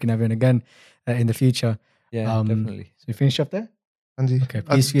one day we can have you in again in the future. Yeah, definitely. So we finish up there? Okay,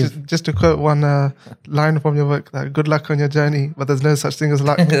 just to quote one line from your book, that good luck on your journey, but there's no such thing as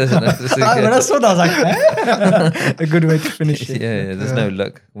luck. That's what I was like, a good way to finish it. Yeah, there's no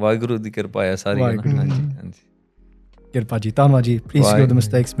luck. Waheguru di kirpa hai sari. Kirpa ji, Tanwa ji, please forgive the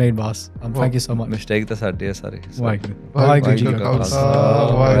mistakes made by us. Thank you so much. Mistake ta sade hai sare. Waheguru ji ka khalsa,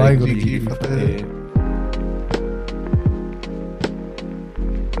 Waheguru ji ki fateh.